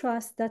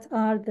contrast that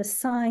are the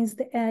signs,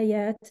 the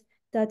ayat,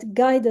 that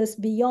guide us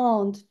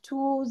beyond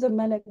to the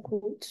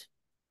malakut.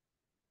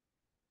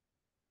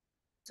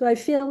 So I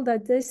feel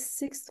that this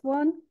sixth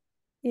one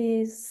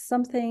is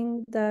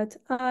something that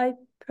I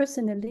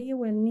personally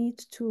will need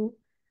to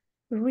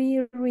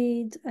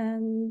reread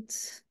and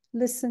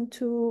listen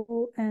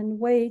to and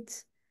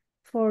wait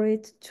for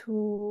it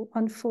to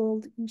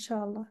unfold,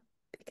 inshallah,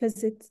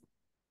 because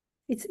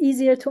it's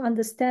easier to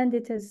understand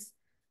it as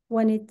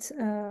when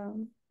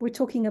we're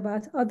talking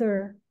about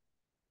other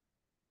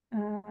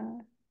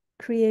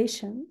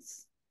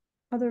creations,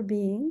 other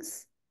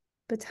beings,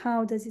 but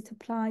how does it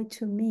apply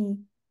to me?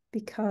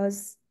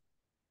 Because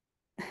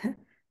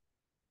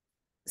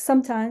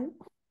sometimes,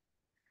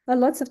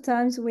 lots of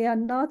times, we are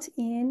not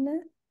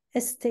in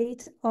a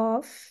state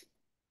of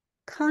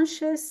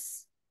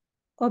conscious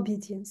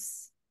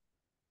obedience.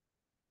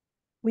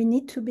 We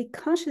need to be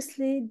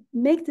consciously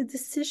make the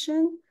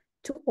decision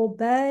to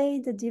obey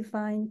the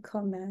divine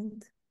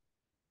command.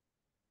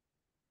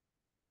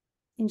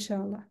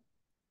 Inshallah.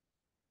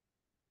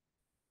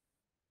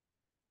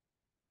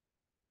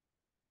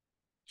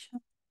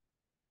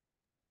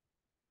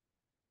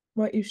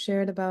 What you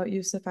shared about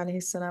Yusuf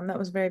alayhi salam, that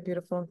was very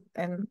beautiful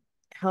and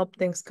helped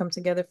things come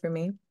together for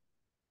me.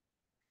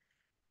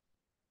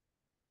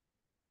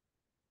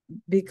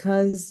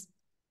 Because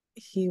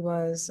he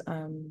was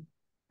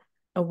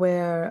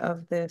aware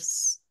of the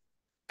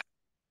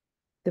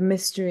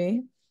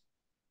mystery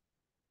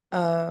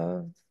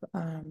of,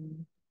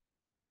 I'm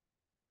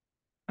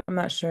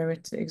not sure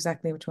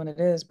exactly which one it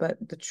is, but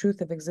the truth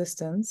of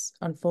existence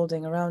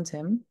unfolding around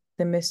him,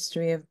 the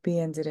mystery of be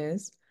and it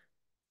is.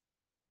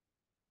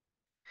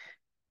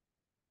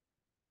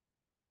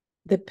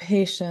 The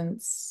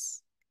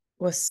patience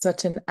was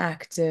such an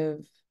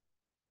active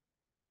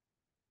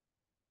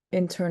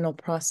internal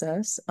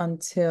process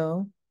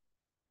until,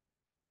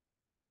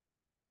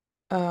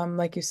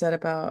 like you said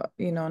about,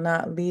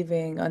 not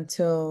leaving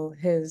until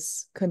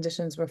his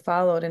conditions were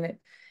followed. And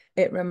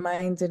it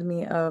reminded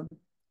me of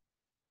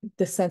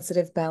the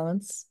sensitive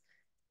balance,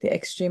 the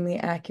extremely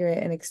accurate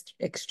and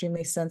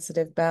extremely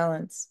sensitive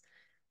balance,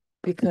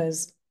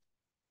 because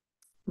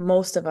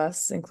most of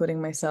us,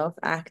 including myself,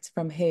 act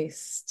from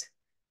haste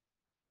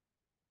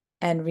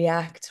and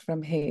react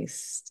from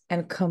haste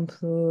and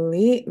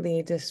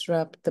completely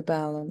disrupt the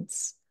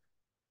balance.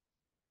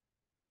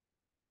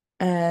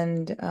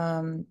 And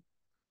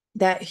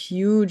that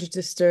huge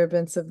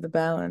disturbance of the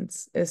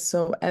balance is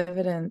so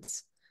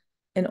evident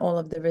in all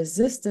of the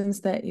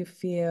resistance that you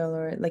feel,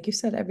 or like you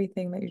said,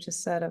 everything that you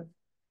just said of.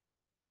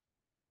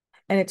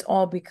 And it's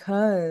all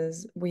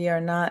because we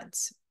are not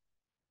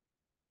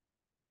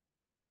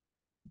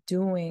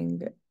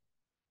doing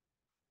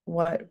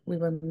what we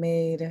were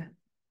made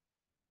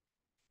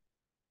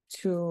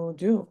to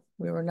do.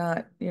 We were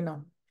not,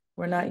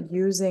 we're not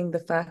using the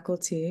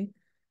faculty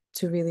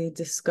to really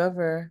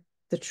discover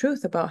the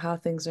truth about how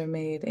things are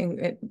made.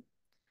 And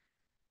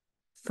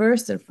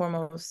first and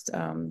foremost,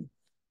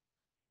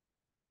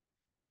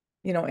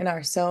 in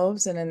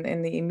ourselves and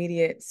in the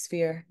immediate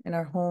sphere, in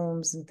our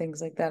homes and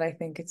things like that. I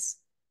think it's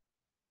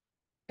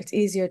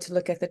easier to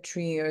look at the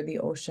tree or the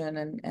ocean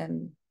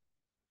and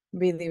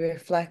really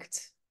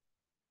reflect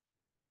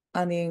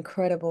on the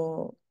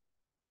incredible,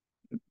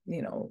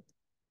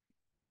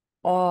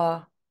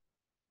 awe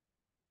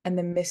and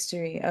the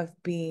mystery of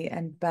be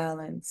and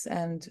balance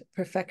and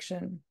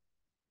perfection,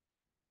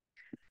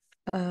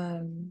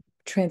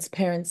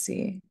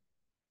 transparency,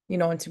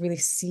 and to really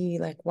see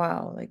like,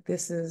 wow, like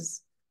this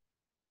is,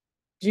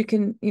 you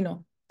can,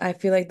 I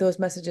feel like those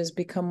messages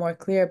become more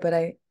clear,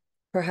 but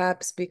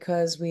perhaps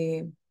because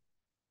and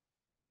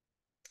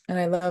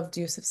I loved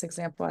Yusuf's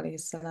example, alayhi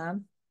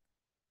salam,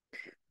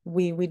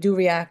 we do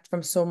react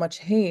from so much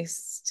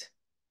haste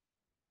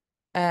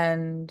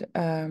and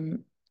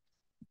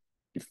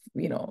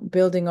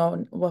building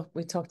on what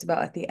we talked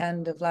about at the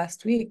end of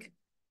last week,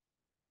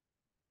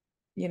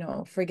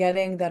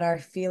 forgetting that our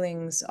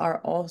feelings are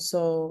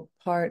also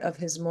part of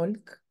his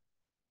mulk,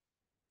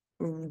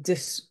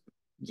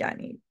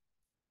 yani,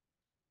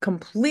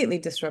 completely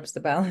disrupts the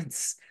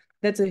balance.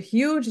 That's a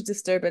huge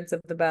disturbance of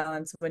the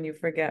balance when you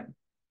forget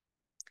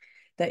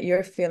that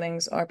your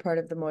feelings are part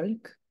of the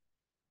mulk.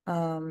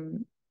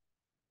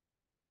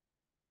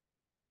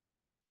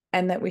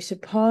 And that we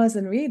should pause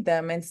and read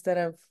them instead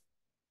of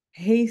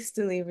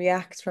hastily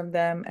react from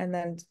them, and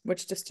then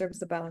which disturbs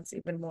the balance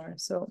even more.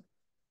 So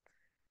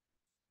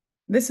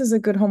this is a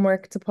good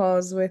homework to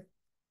pause with,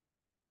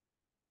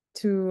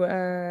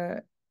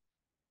 to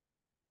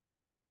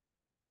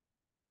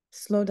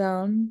slow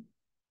down,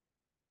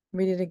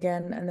 read it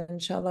again, and then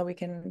inshallah we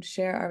can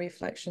share our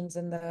reflections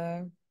in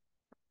the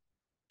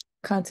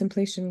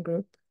contemplation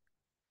group.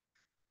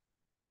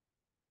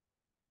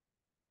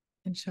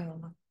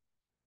 Inshallah.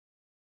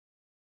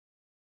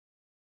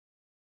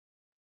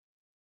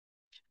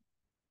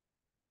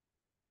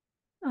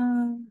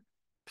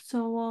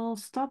 So we'll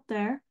stop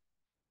there.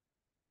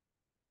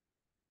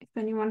 If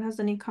anyone has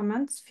any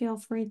comments, feel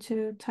free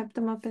to type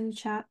them up in the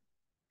chat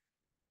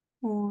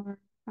or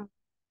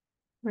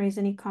raise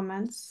any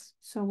comments.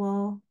 So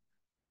we'll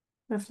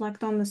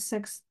reflect on the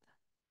 6th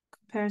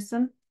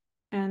comparison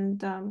and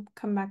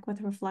come back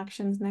with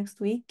reflections next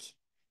week.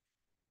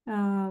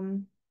 As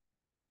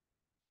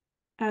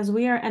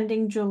we are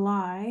ending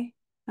July,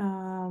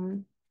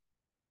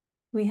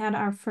 we had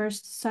our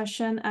first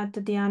session at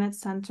the Diyanet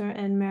Center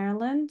in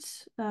Maryland,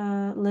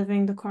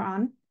 Living the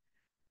Quran.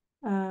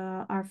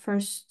 Our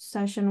first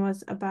session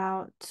was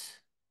about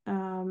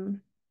the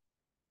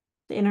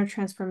inner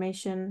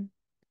transformation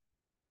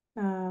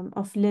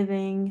of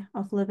living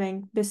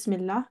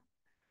Bismillah.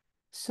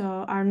 So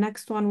our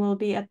next one will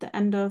be at the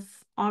end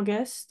of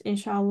August,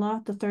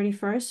 inshallah, the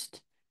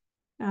 31st.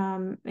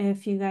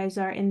 If you guys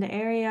are in the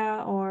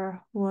area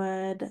or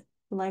would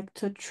like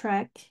to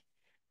trek,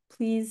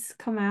 please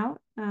come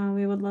out.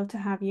 We would love to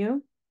have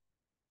you.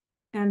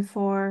 And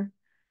for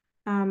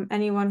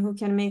anyone who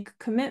can make a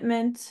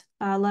commitment,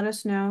 let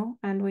us know,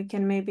 and we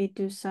can maybe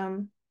do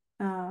some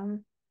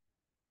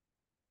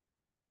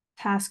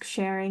task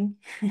sharing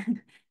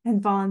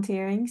and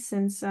volunteering,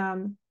 since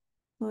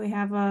we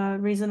have a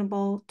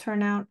reasonable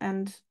turnout,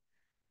 and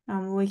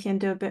we can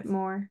do a bit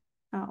more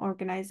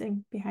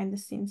organizing behind the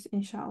scenes,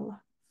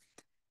 inshallah.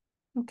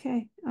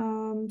 Okay,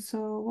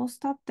 so we'll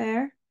stop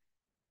there.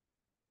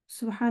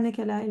 سبحانك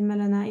لا علم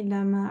لنا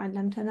إلا ما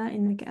علمتنا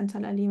إنك أنت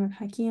العليم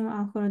الحكيم.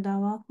 آخر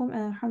دعواكم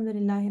الحمد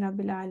لله رب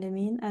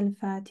العالمين.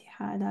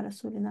 الفاتحة على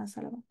رسولنا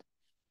صلوات.